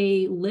called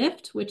a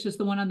lift, which is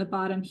the one on the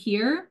bottom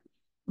here,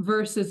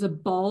 versus a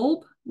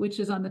bulb, which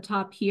is on the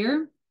top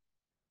here.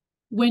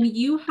 When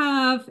you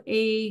have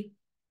a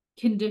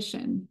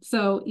condition,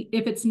 so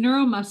if it's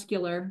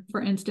neuromuscular,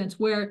 for instance,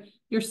 where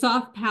your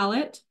soft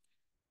palate,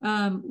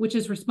 which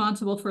is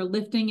responsible for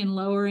lifting and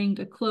lowering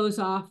to close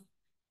off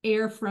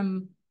air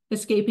from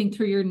escaping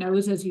through your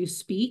nose as you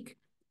speak.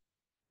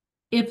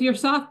 If your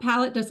soft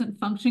palate doesn't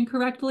function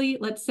correctly,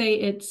 let's say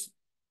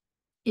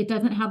it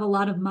doesn't have a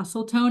lot of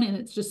muscle tone and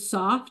it's just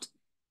soft,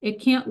 it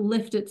can't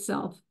lift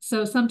itself.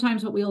 So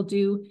sometimes what we'll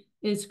do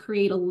is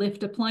create a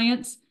lift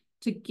appliance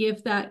to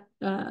give that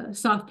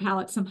soft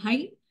palate some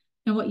height.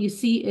 And what you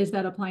see is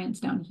that appliance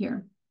down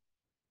here.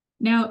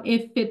 Now,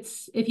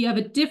 if you have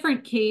a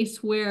different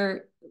case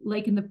where,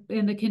 like in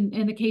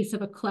the case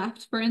of a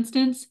cleft, for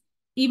instance,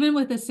 even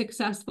with a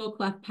successful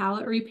cleft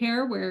palate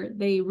repair where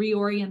they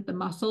reorient the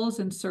muscles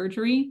in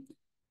surgery,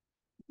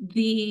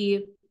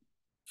 the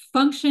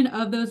function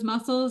of those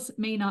muscles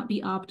may not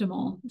be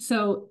optimal.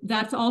 So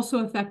that's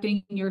also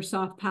affecting your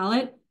soft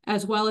palate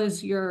as well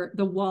as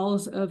the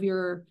walls of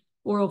your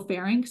oral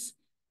pharynx.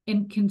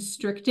 and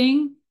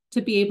constricting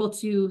to be able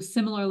to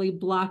similarly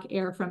block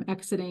air from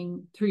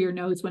exiting through your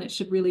nose when it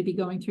should really be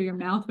going through your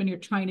mouth when you're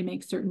trying to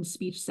make certain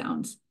speech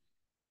sounds.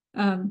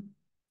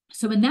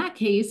 So in that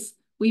case,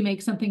 we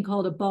make something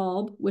called a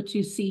bulb, which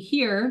you see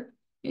here,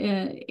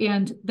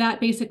 and that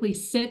basically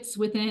sits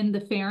within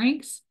the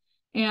pharynx.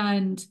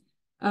 And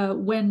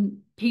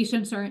when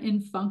patients are in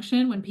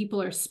function, when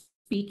people are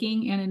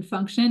speaking and in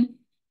function,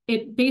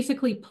 it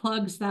basically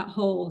plugs that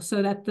hole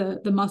so that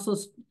the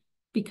muscles,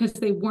 because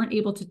they weren't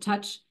able to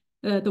touch,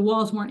 the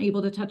walls weren't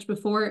able to touch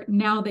before,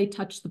 now they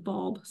touch the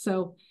bulb.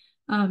 So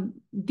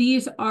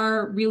these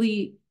are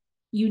really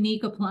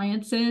unique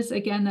appliances,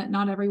 again, that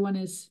not everyone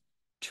is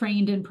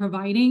trained in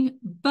providing,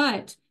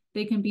 but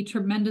they can be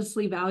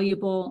tremendously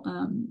valuable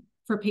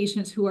for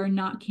patients who are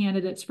not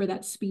candidates for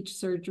that speech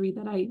surgery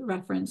that I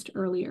referenced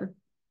earlier.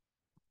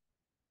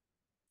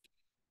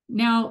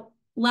 Now,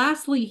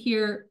 lastly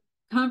here,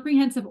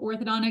 comprehensive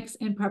orthodontics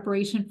in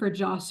preparation for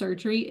jaw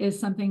surgery is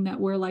something that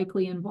we're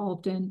likely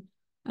involved in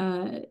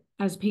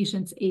as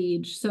patients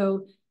age.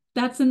 So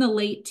that's in the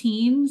late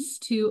teens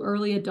to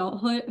early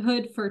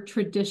adulthood for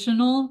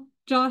traditional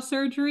jaw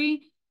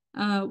surgery.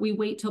 We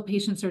wait till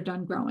patients are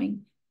done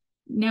growing.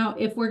 Now,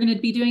 if we're going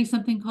to be doing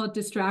something called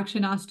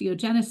distraction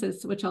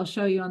osteogenesis, which I'll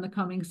show you on the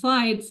coming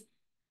slides,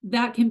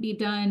 that can be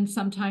done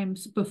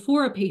sometimes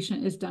before a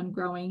patient is done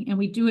growing, and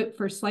we do it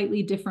for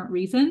slightly different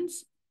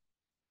reasons.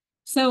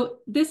 So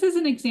this is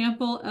an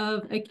example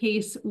of a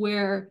case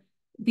where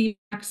the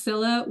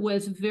maxilla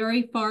was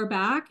very far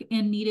back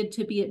and needed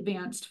to be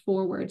advanced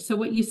forward. So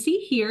what you see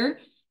here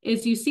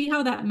is you see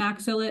how that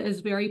maxilla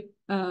is very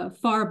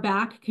far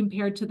back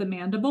compared to the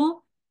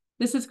mandible.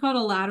 This is called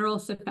a lateral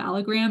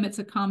cephalogram. It's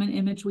a common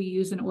image we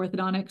use in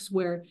orthodontics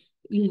where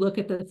you look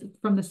at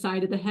from the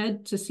side of the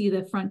head to see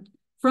the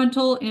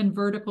frontal and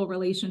vertical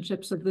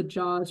relationships of the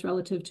jaws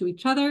relative to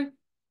each other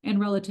and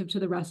relative to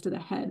the rest of the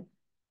head.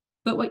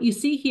 But what you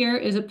see here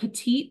is a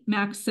petite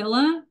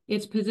maxilla.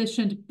 It's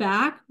positioned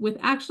back with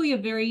actually a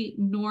very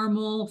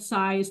normal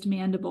sized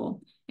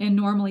mandible and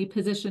normally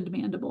positioned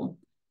mandible.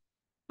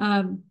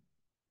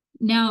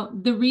 Now,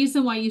 the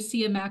reason why you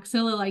see a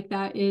maxilla like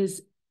that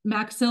is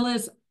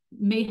maxillas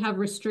may have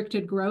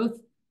restricted growth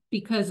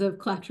because of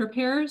cleft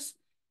repairs.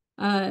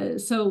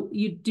 So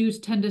you do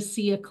tend to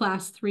see a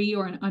class 3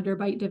 or an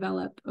underbite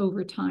develop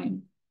over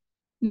time.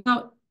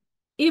 Now,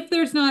 if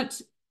there's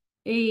not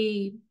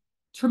a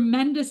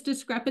tremendous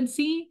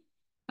discrepancy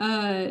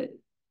and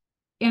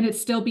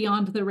it's still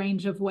beyond the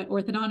range of what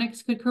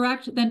orthodontics could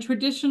correct, then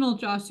traditional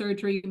jaw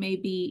surgery may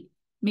be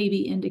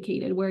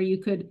indicated, where you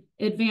could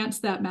advance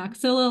that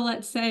maxilla,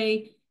 let's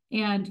say,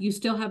 and you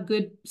still have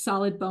good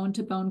solid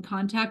bone-to-bone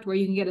contact where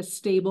you can get a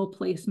stable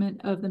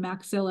placement of the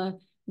maxilla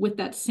with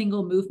that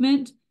single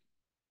movement.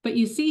 But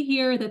you see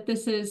here that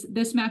this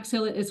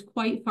maxilla is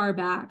quite far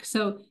back.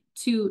 So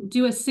to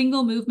do a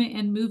single movement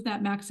and move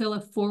that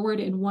maxilla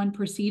forward in one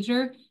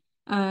procedure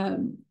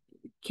can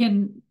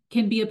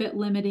be a bit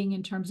limiting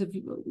in terms of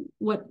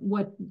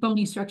what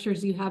bony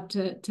structures you have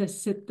to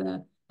sit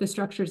the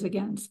structures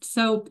against.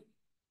 So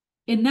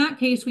in that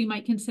case, we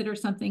might consider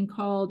something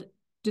called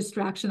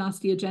distraction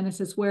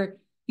osteogenesis, where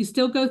you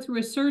still go through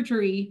a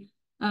surgery,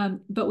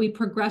 but we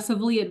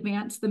progressively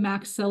advance the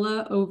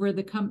maxilla over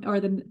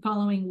the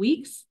following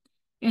weeks.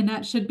 And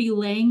that should be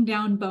laying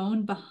down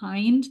bone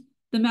behind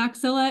the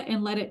maxilla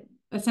and let it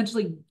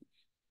essentially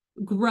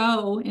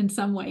grow in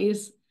some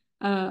ways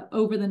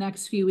over the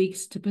next few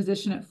weeks to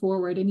position it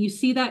forward. And you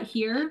see that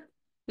here.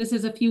 This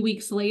is a few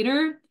weeks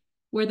later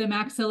where the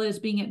maxilla is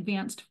being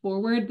advanced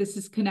forward. This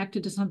is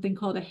connected to something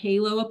called a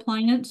halo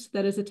appliance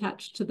that is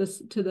attached to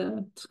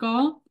the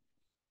skull.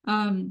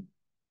 And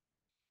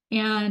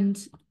then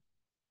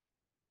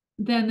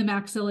the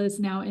maxilla is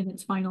now in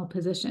its final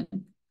position.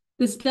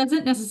 This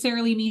doesn't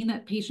necessarily mean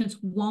that patients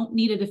won't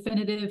need a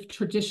definitive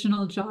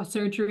traditional jaw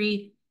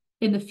surgery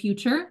in the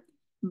future,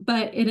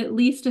 but it at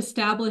least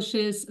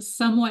establishes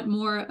somewhat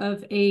more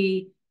of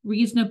a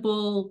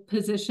reasonable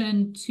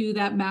position to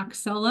that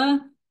maxilla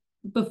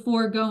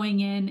before going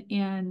in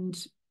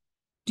and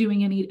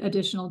doing any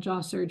additional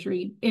jaw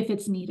surgery if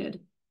it's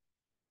needed.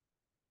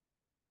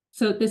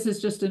 So this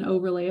is just an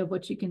overlay of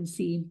what you can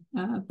see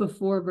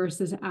before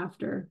versus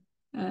after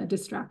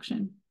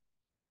distraction.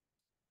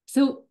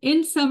 So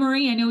in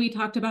summary, I know we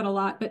talked about a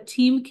lot, but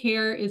team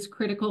care is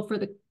critical for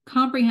the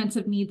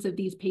comprehensive needs of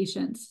these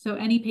patients. So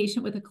any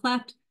patient with a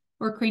cleft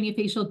or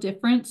craniofacial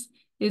difference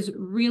is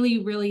really,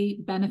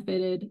 really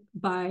benefited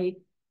by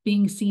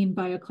being seen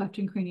by a cleft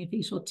and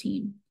craniofacial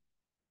team.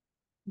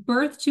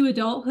 Birth to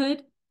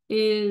adulthood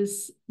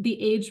is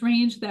the age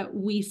range that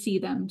we see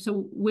them.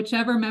 So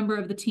whichever member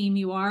of the team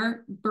you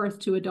are, birth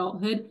to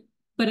adulthood.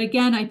 But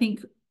again, I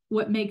think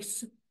what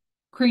makes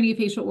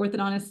craniofacial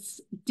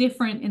orthodontists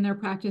different in their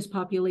practice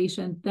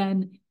population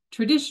than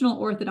traditional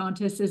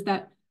orthodontists is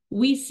that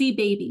we see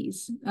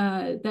babies.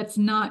 That's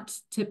not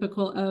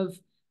typical of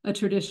a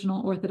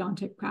traditional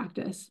orthodontic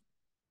practice.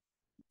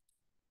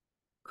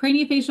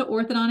 Craniofacial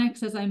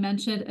orthodontics, as I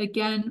mentioned,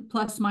 again,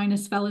 plus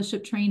minus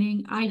fellowship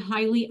training. I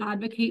highly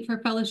advocate for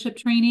fellowship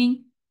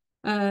training.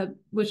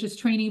 which is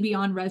training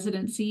beyond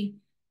residency.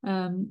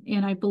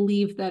 And I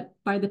believe that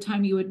by the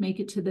time you would make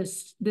it to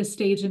this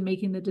stage in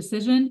making the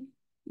decision,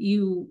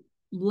 you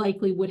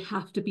likely would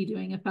have to be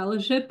doing a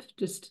fellowship,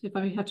 just if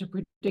I have to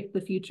predict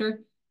the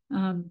future.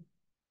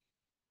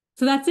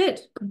 So that's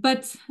it.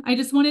 But I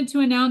just wanted to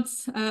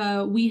announce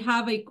we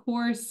have a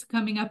course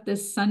coming up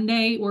this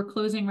Sunday. We're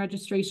closing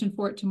registration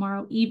for it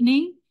tomorrow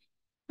evening.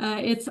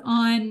 It's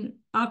on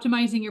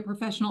optimizing your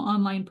professional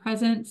online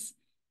presence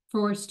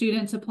for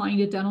students applying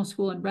to dental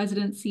school and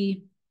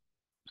residency.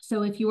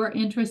 So if you are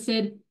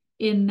interested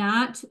in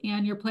that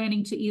and you're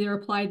planning to either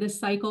apply this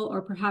cycle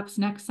or perhaps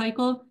next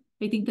cycle,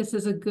 I think this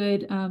is a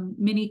good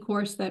mini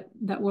course that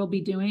we'll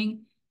be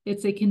doing.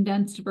 It's a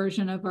condensed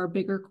version of our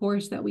bigger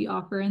course that we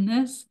offer in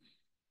this,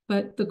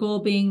 but the goal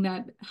being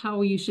that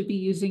how you should be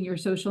using your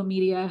social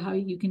media, how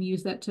you can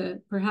use that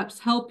to perhaps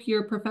help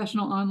your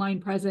professional online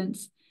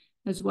presence,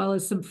 as well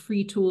as some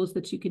free tools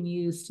that you can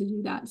use to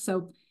do that.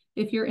 So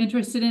if you're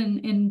interested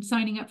in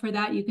signing up for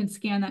that, you can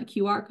scan that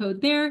QR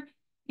code there,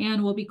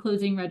 and we'll be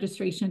closing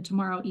registration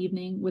tomorrow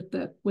evening with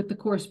the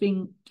course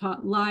being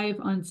taught live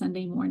on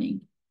Sunday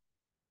morning.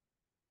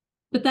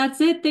 But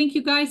that's it. Thank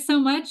you guys so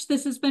much.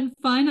 This has been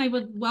fun. I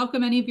would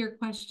welcome any of your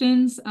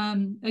questions.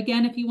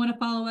 Again, if you want to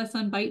follow us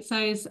on Bite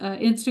Size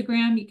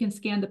Instagram, you can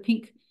scan the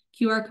pink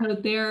QR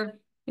code there.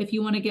 If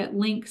you want to get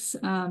links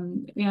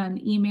and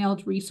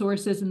emailed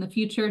resources in the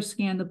future,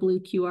 scan the blue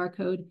QR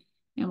code,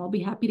 and we'll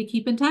be happy to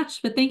keep in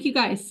touch. But thank you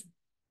guys.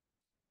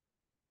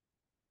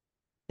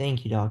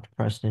 Thank you, Dr.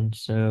 Preston.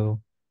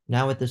 So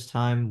now at this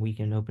time, we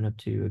can open up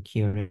to a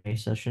Q&A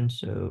session.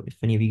 So if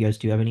any of you guys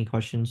do have any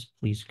questions,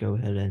 please go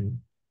ahead and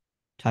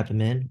type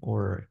them in,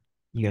 or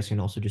you guys can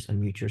also just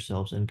unmute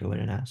yourselves and go in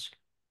and ask.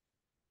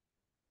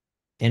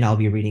 And I'll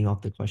be reading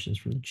off the questions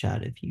from the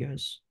chat if you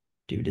guys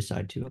do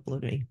decide to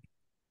upload any.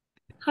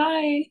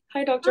 Hi,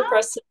 Dr.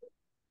 Preston.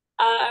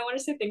 I want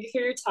to say thank you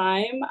for your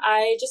time.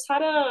 I just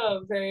had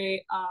a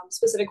very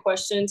specific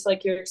question to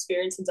like your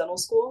experience in dental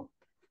school.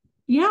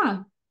 Yeah.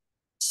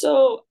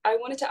 So I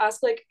wanted to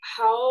ask, like,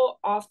 how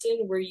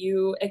often were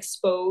you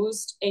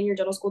exposed in your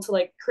dental school to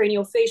like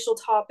craniofacial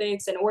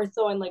topics and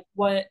ortho, and like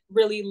what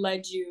really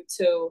led you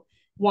to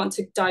want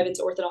to dive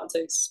into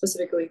orthodontics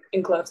specifically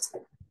in Cleft?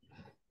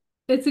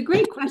 It's a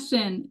great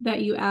question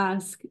that you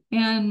ask.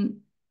 And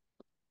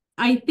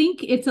I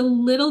think it's a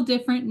little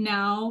different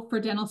now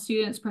for dental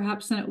students,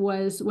 perhaps, than it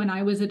was when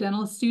I was a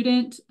dental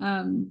student,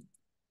 in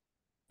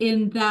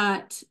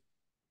that,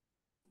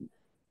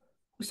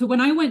 so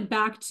when I went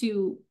back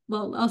to,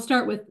 well,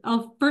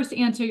 I'll first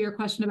answer your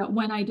question about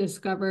when I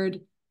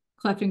discovered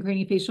cleft and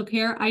craniofacial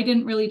care. I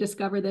didn't really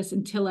discover this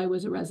until I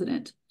was a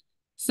resident.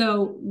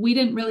 So we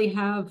didn't really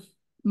have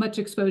much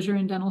exposure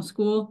in dental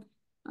school.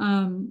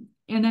 And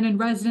then in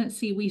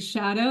residency, we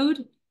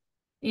shadowed,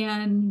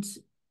 and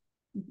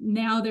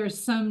now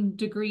there's some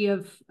degree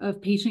of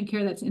patient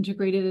care that's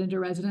integrated into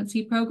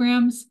residency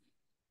programs.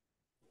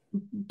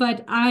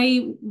 But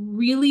I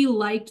really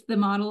liked the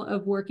model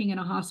of working in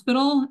a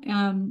hospital,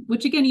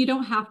 which again, you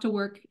don't have to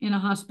work in a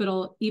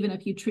hospital, even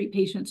if you treat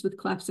patients with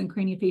clefts and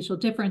craniofacial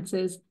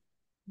differences.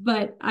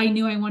 But I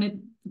knew I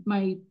wanted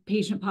my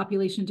patient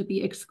population to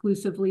be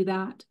exclusively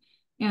that.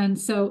 And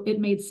so it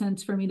made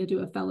sense for me to do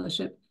a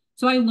fellowship.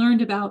 So I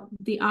learned about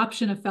the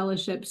option of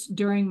fellowships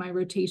during my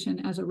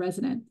rotation as a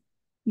resident.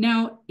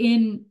 Now,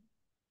 in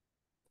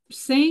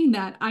saying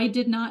that, I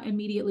did not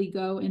immediately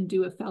go and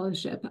do a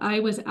fellowship. I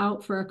was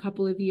out for a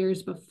couple of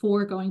years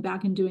before going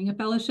back and doing a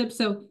fellowship.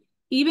 So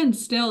even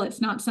still,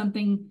 it's not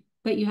something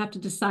that you have to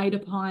decide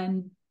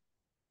upon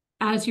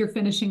as you're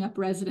finishing up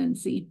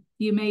residency.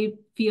 You may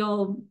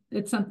feel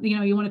it's something,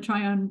 you want to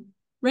try on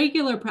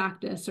regular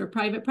practice or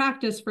private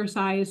practice for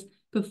size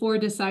before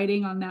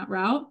deciding on that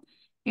route.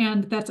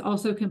 And that's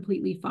also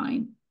completely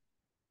fine.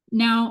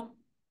 Now,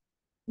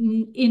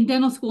 in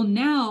dental school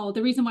now,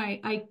 the reason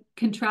why I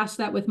contrast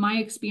that with my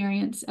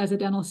experience as a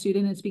dental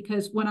student is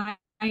because when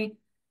I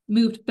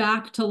moved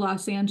back to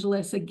Los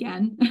Angeles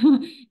again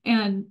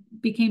and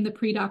became the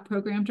pre-doc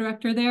program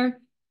director there,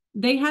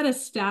 they had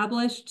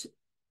established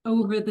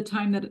over the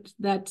time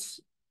that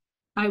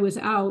I was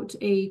out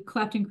a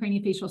cleft and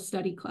craniofacial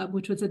study club,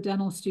 which was a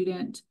dental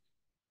student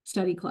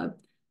study club.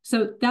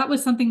 So that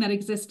was something that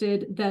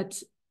existed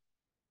that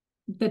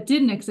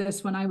didn't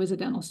exist when I was a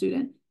dental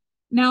student.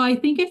 Now, I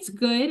think it's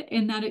good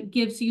in that it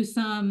gives you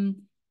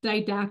some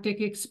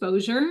didactic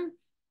exposure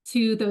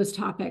to those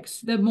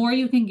topics. The more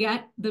you can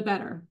get, the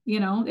better,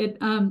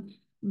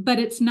 but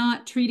it's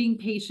not treating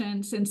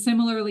patients. And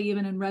similarly,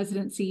 even in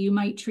residency, you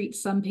might treat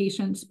some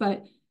patients,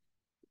 but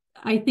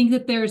I think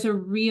that there's a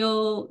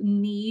real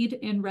need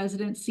in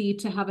residency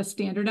to have a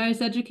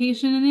standardized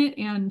education in it.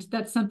 And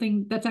that's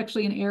something that's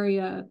actually an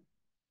area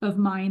of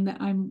mine that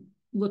I'm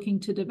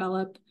looking to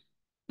develop.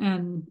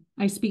 And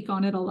I speak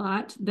on it a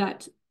lot,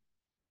 that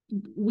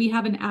we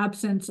have an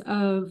absence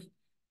of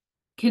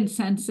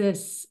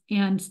consensus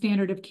and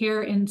standard of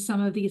care in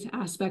some of these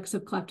aspects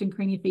of cleft and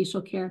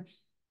craniofacial care.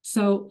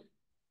 So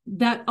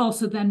that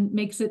also then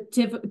makes it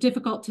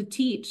difficult to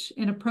teach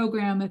in a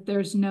program if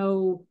there's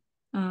no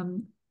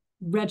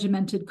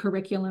regimented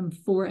curriculum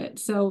for it.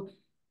 So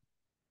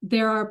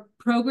there are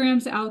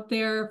programs out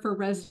there for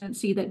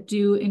residency that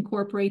do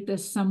incorporate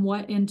this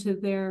somewhat into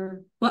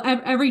their, well,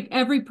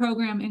 every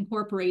program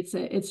incorporates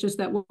it. It's just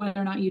that whether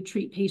or not you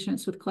treat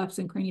patients with clefts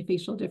and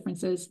craniofacial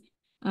differences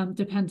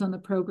depends on the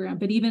program.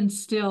 But even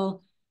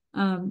still,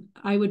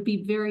 I would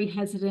be very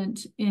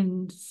hesitant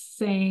in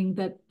saying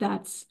that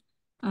that's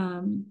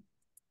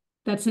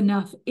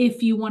enough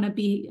if you want to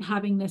be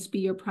having this be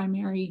your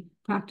primary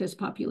practice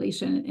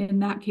population. In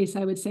that case,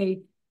 I would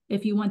say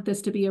if you want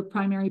this to be a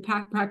primary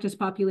practice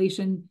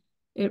population,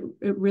 it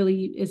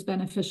really is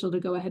beneficial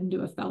to go ahead and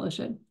do a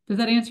fellowship. Does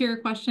that answer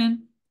your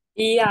question?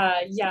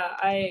 Yeah, yeah.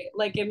 I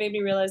like it made me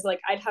realize like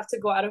I'd have to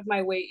go out of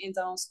my way in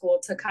dental school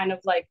to kind of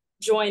like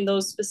join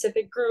those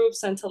specific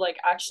groups and to like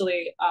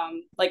actually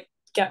like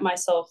get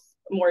myself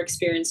more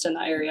experienced in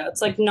that area.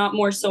 It's like not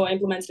more so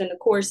implemented in the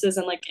courses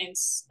and like in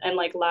and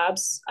like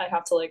labs. I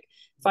have to like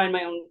find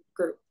my own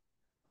group.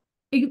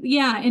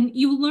 Yeah, and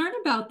you learn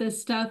about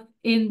this stuff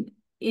in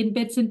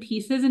bits and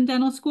pieces in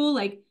dental school.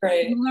 Like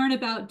Right. you learn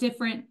about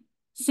different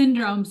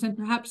syndromes and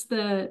perhaps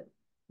the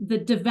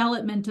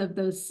development of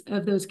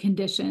those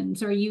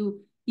conditions, or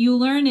you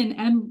learn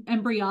in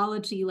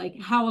embryology like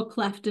how a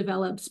cleft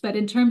develops. But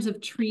in terms of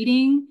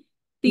treating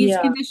these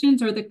Yeah.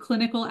 conditions or the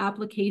clinical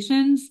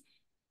applications,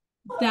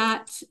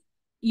 that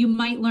you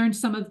might learn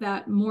some of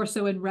that more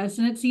so in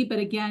residency. But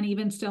again,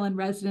 even still in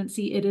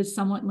residency, it is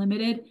somewhat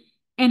limited.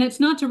 And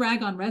it's not to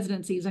rag on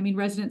residencies. I mean,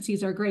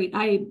 residencies are great.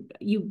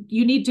 You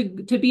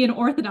need to be an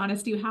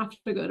orthodontist, you have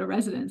to go to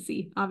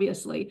residency,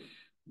 obviously.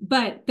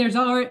 But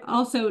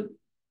also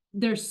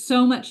there's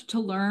so much to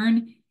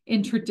learn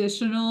in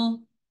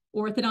traditional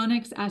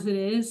orthodontics as it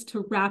is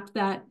to wrap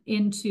that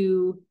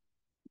into,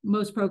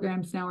 most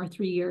programs now are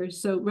 3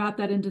 years. So wrap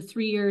that into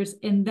 3 years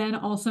and then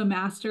also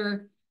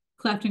master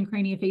cleft and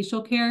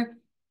craniofacial care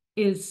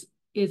is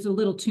a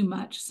little too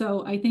much.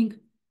 So I think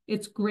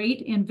it's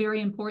great and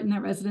very important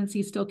that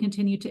residencies still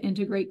continue to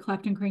integrate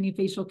cleft and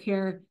craniofacial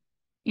care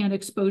and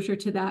exposure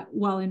to that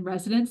while in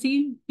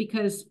residency,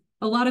 because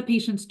a lot of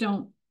patients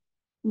don't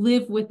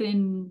live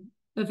within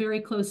a very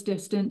close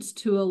distance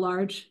to a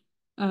large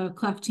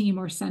cleft team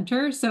or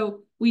center.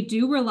 So we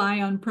do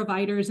rely on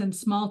providers in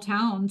small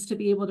towns to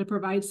be able to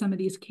provide some of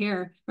these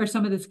care or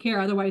some of this care.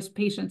 Otherwise,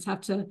 patients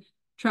have to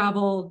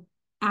travel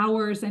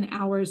hours and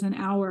hours and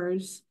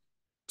hours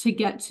to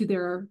get to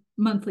their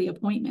monthly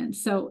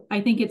appointments. So I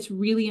think it's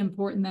really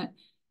important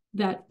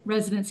that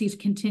residencies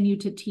continue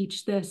to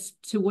teach this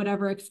to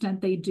whatever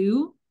extent they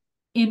do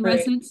in Right.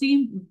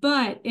 residency.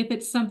 But if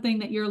it's something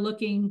that you're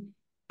looking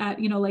at,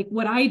 like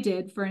what I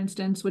did, for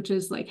instance, which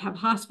is like have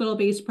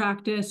hospital-based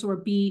practice or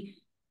be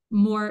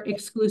more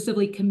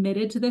exclusively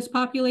committed to this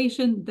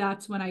population,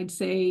 that's when I'd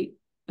say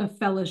a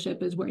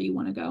fellowship is where you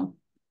want to go.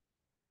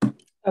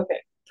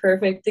 Okay.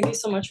 Perfect. Thank you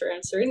so much for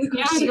answering the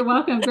Yeah, question. you're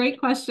welcome. Great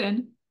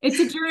question. It's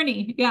a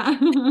journey. Yeah.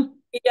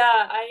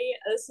 Yeah,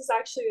 this is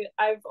actually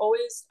I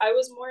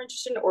was more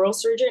interested in oral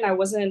surgery and I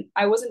wasn't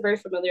very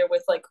familiar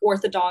with like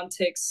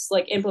orthodontics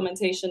like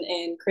implementation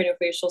in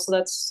craniofacial. So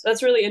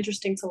that's really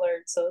interesting to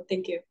learn. So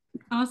thank you.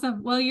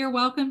 Awesome. Well, you're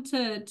welcome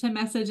to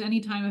message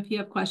anytime if you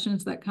have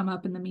questions that come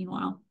up in the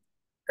meanwhile.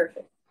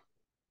 Perfect.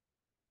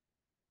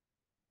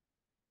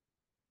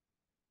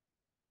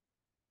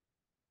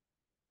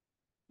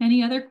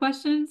 Any other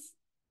questions?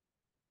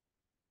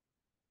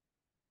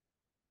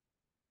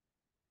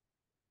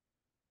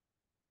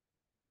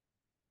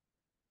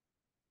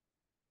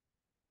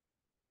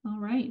 All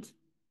right.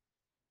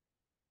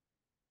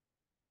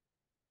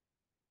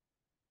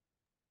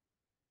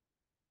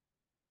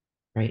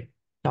 Right.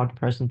 Dr.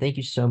 Preston, thank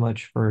you so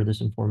much for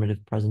this informative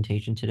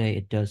presentation today.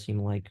 It does seem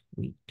like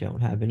we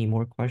don't have any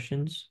more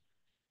questions.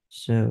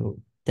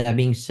 So that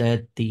being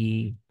said,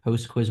 the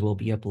post quiz will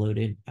be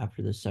uploaded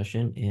after this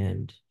session,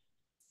 and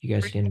you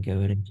guys can go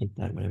ahead and take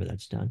that whenever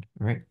that's done.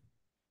 All right.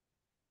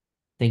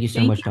 Thank you so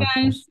Thank much, you Dr.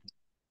 guys.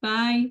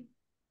 Preston.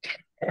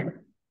 Bye.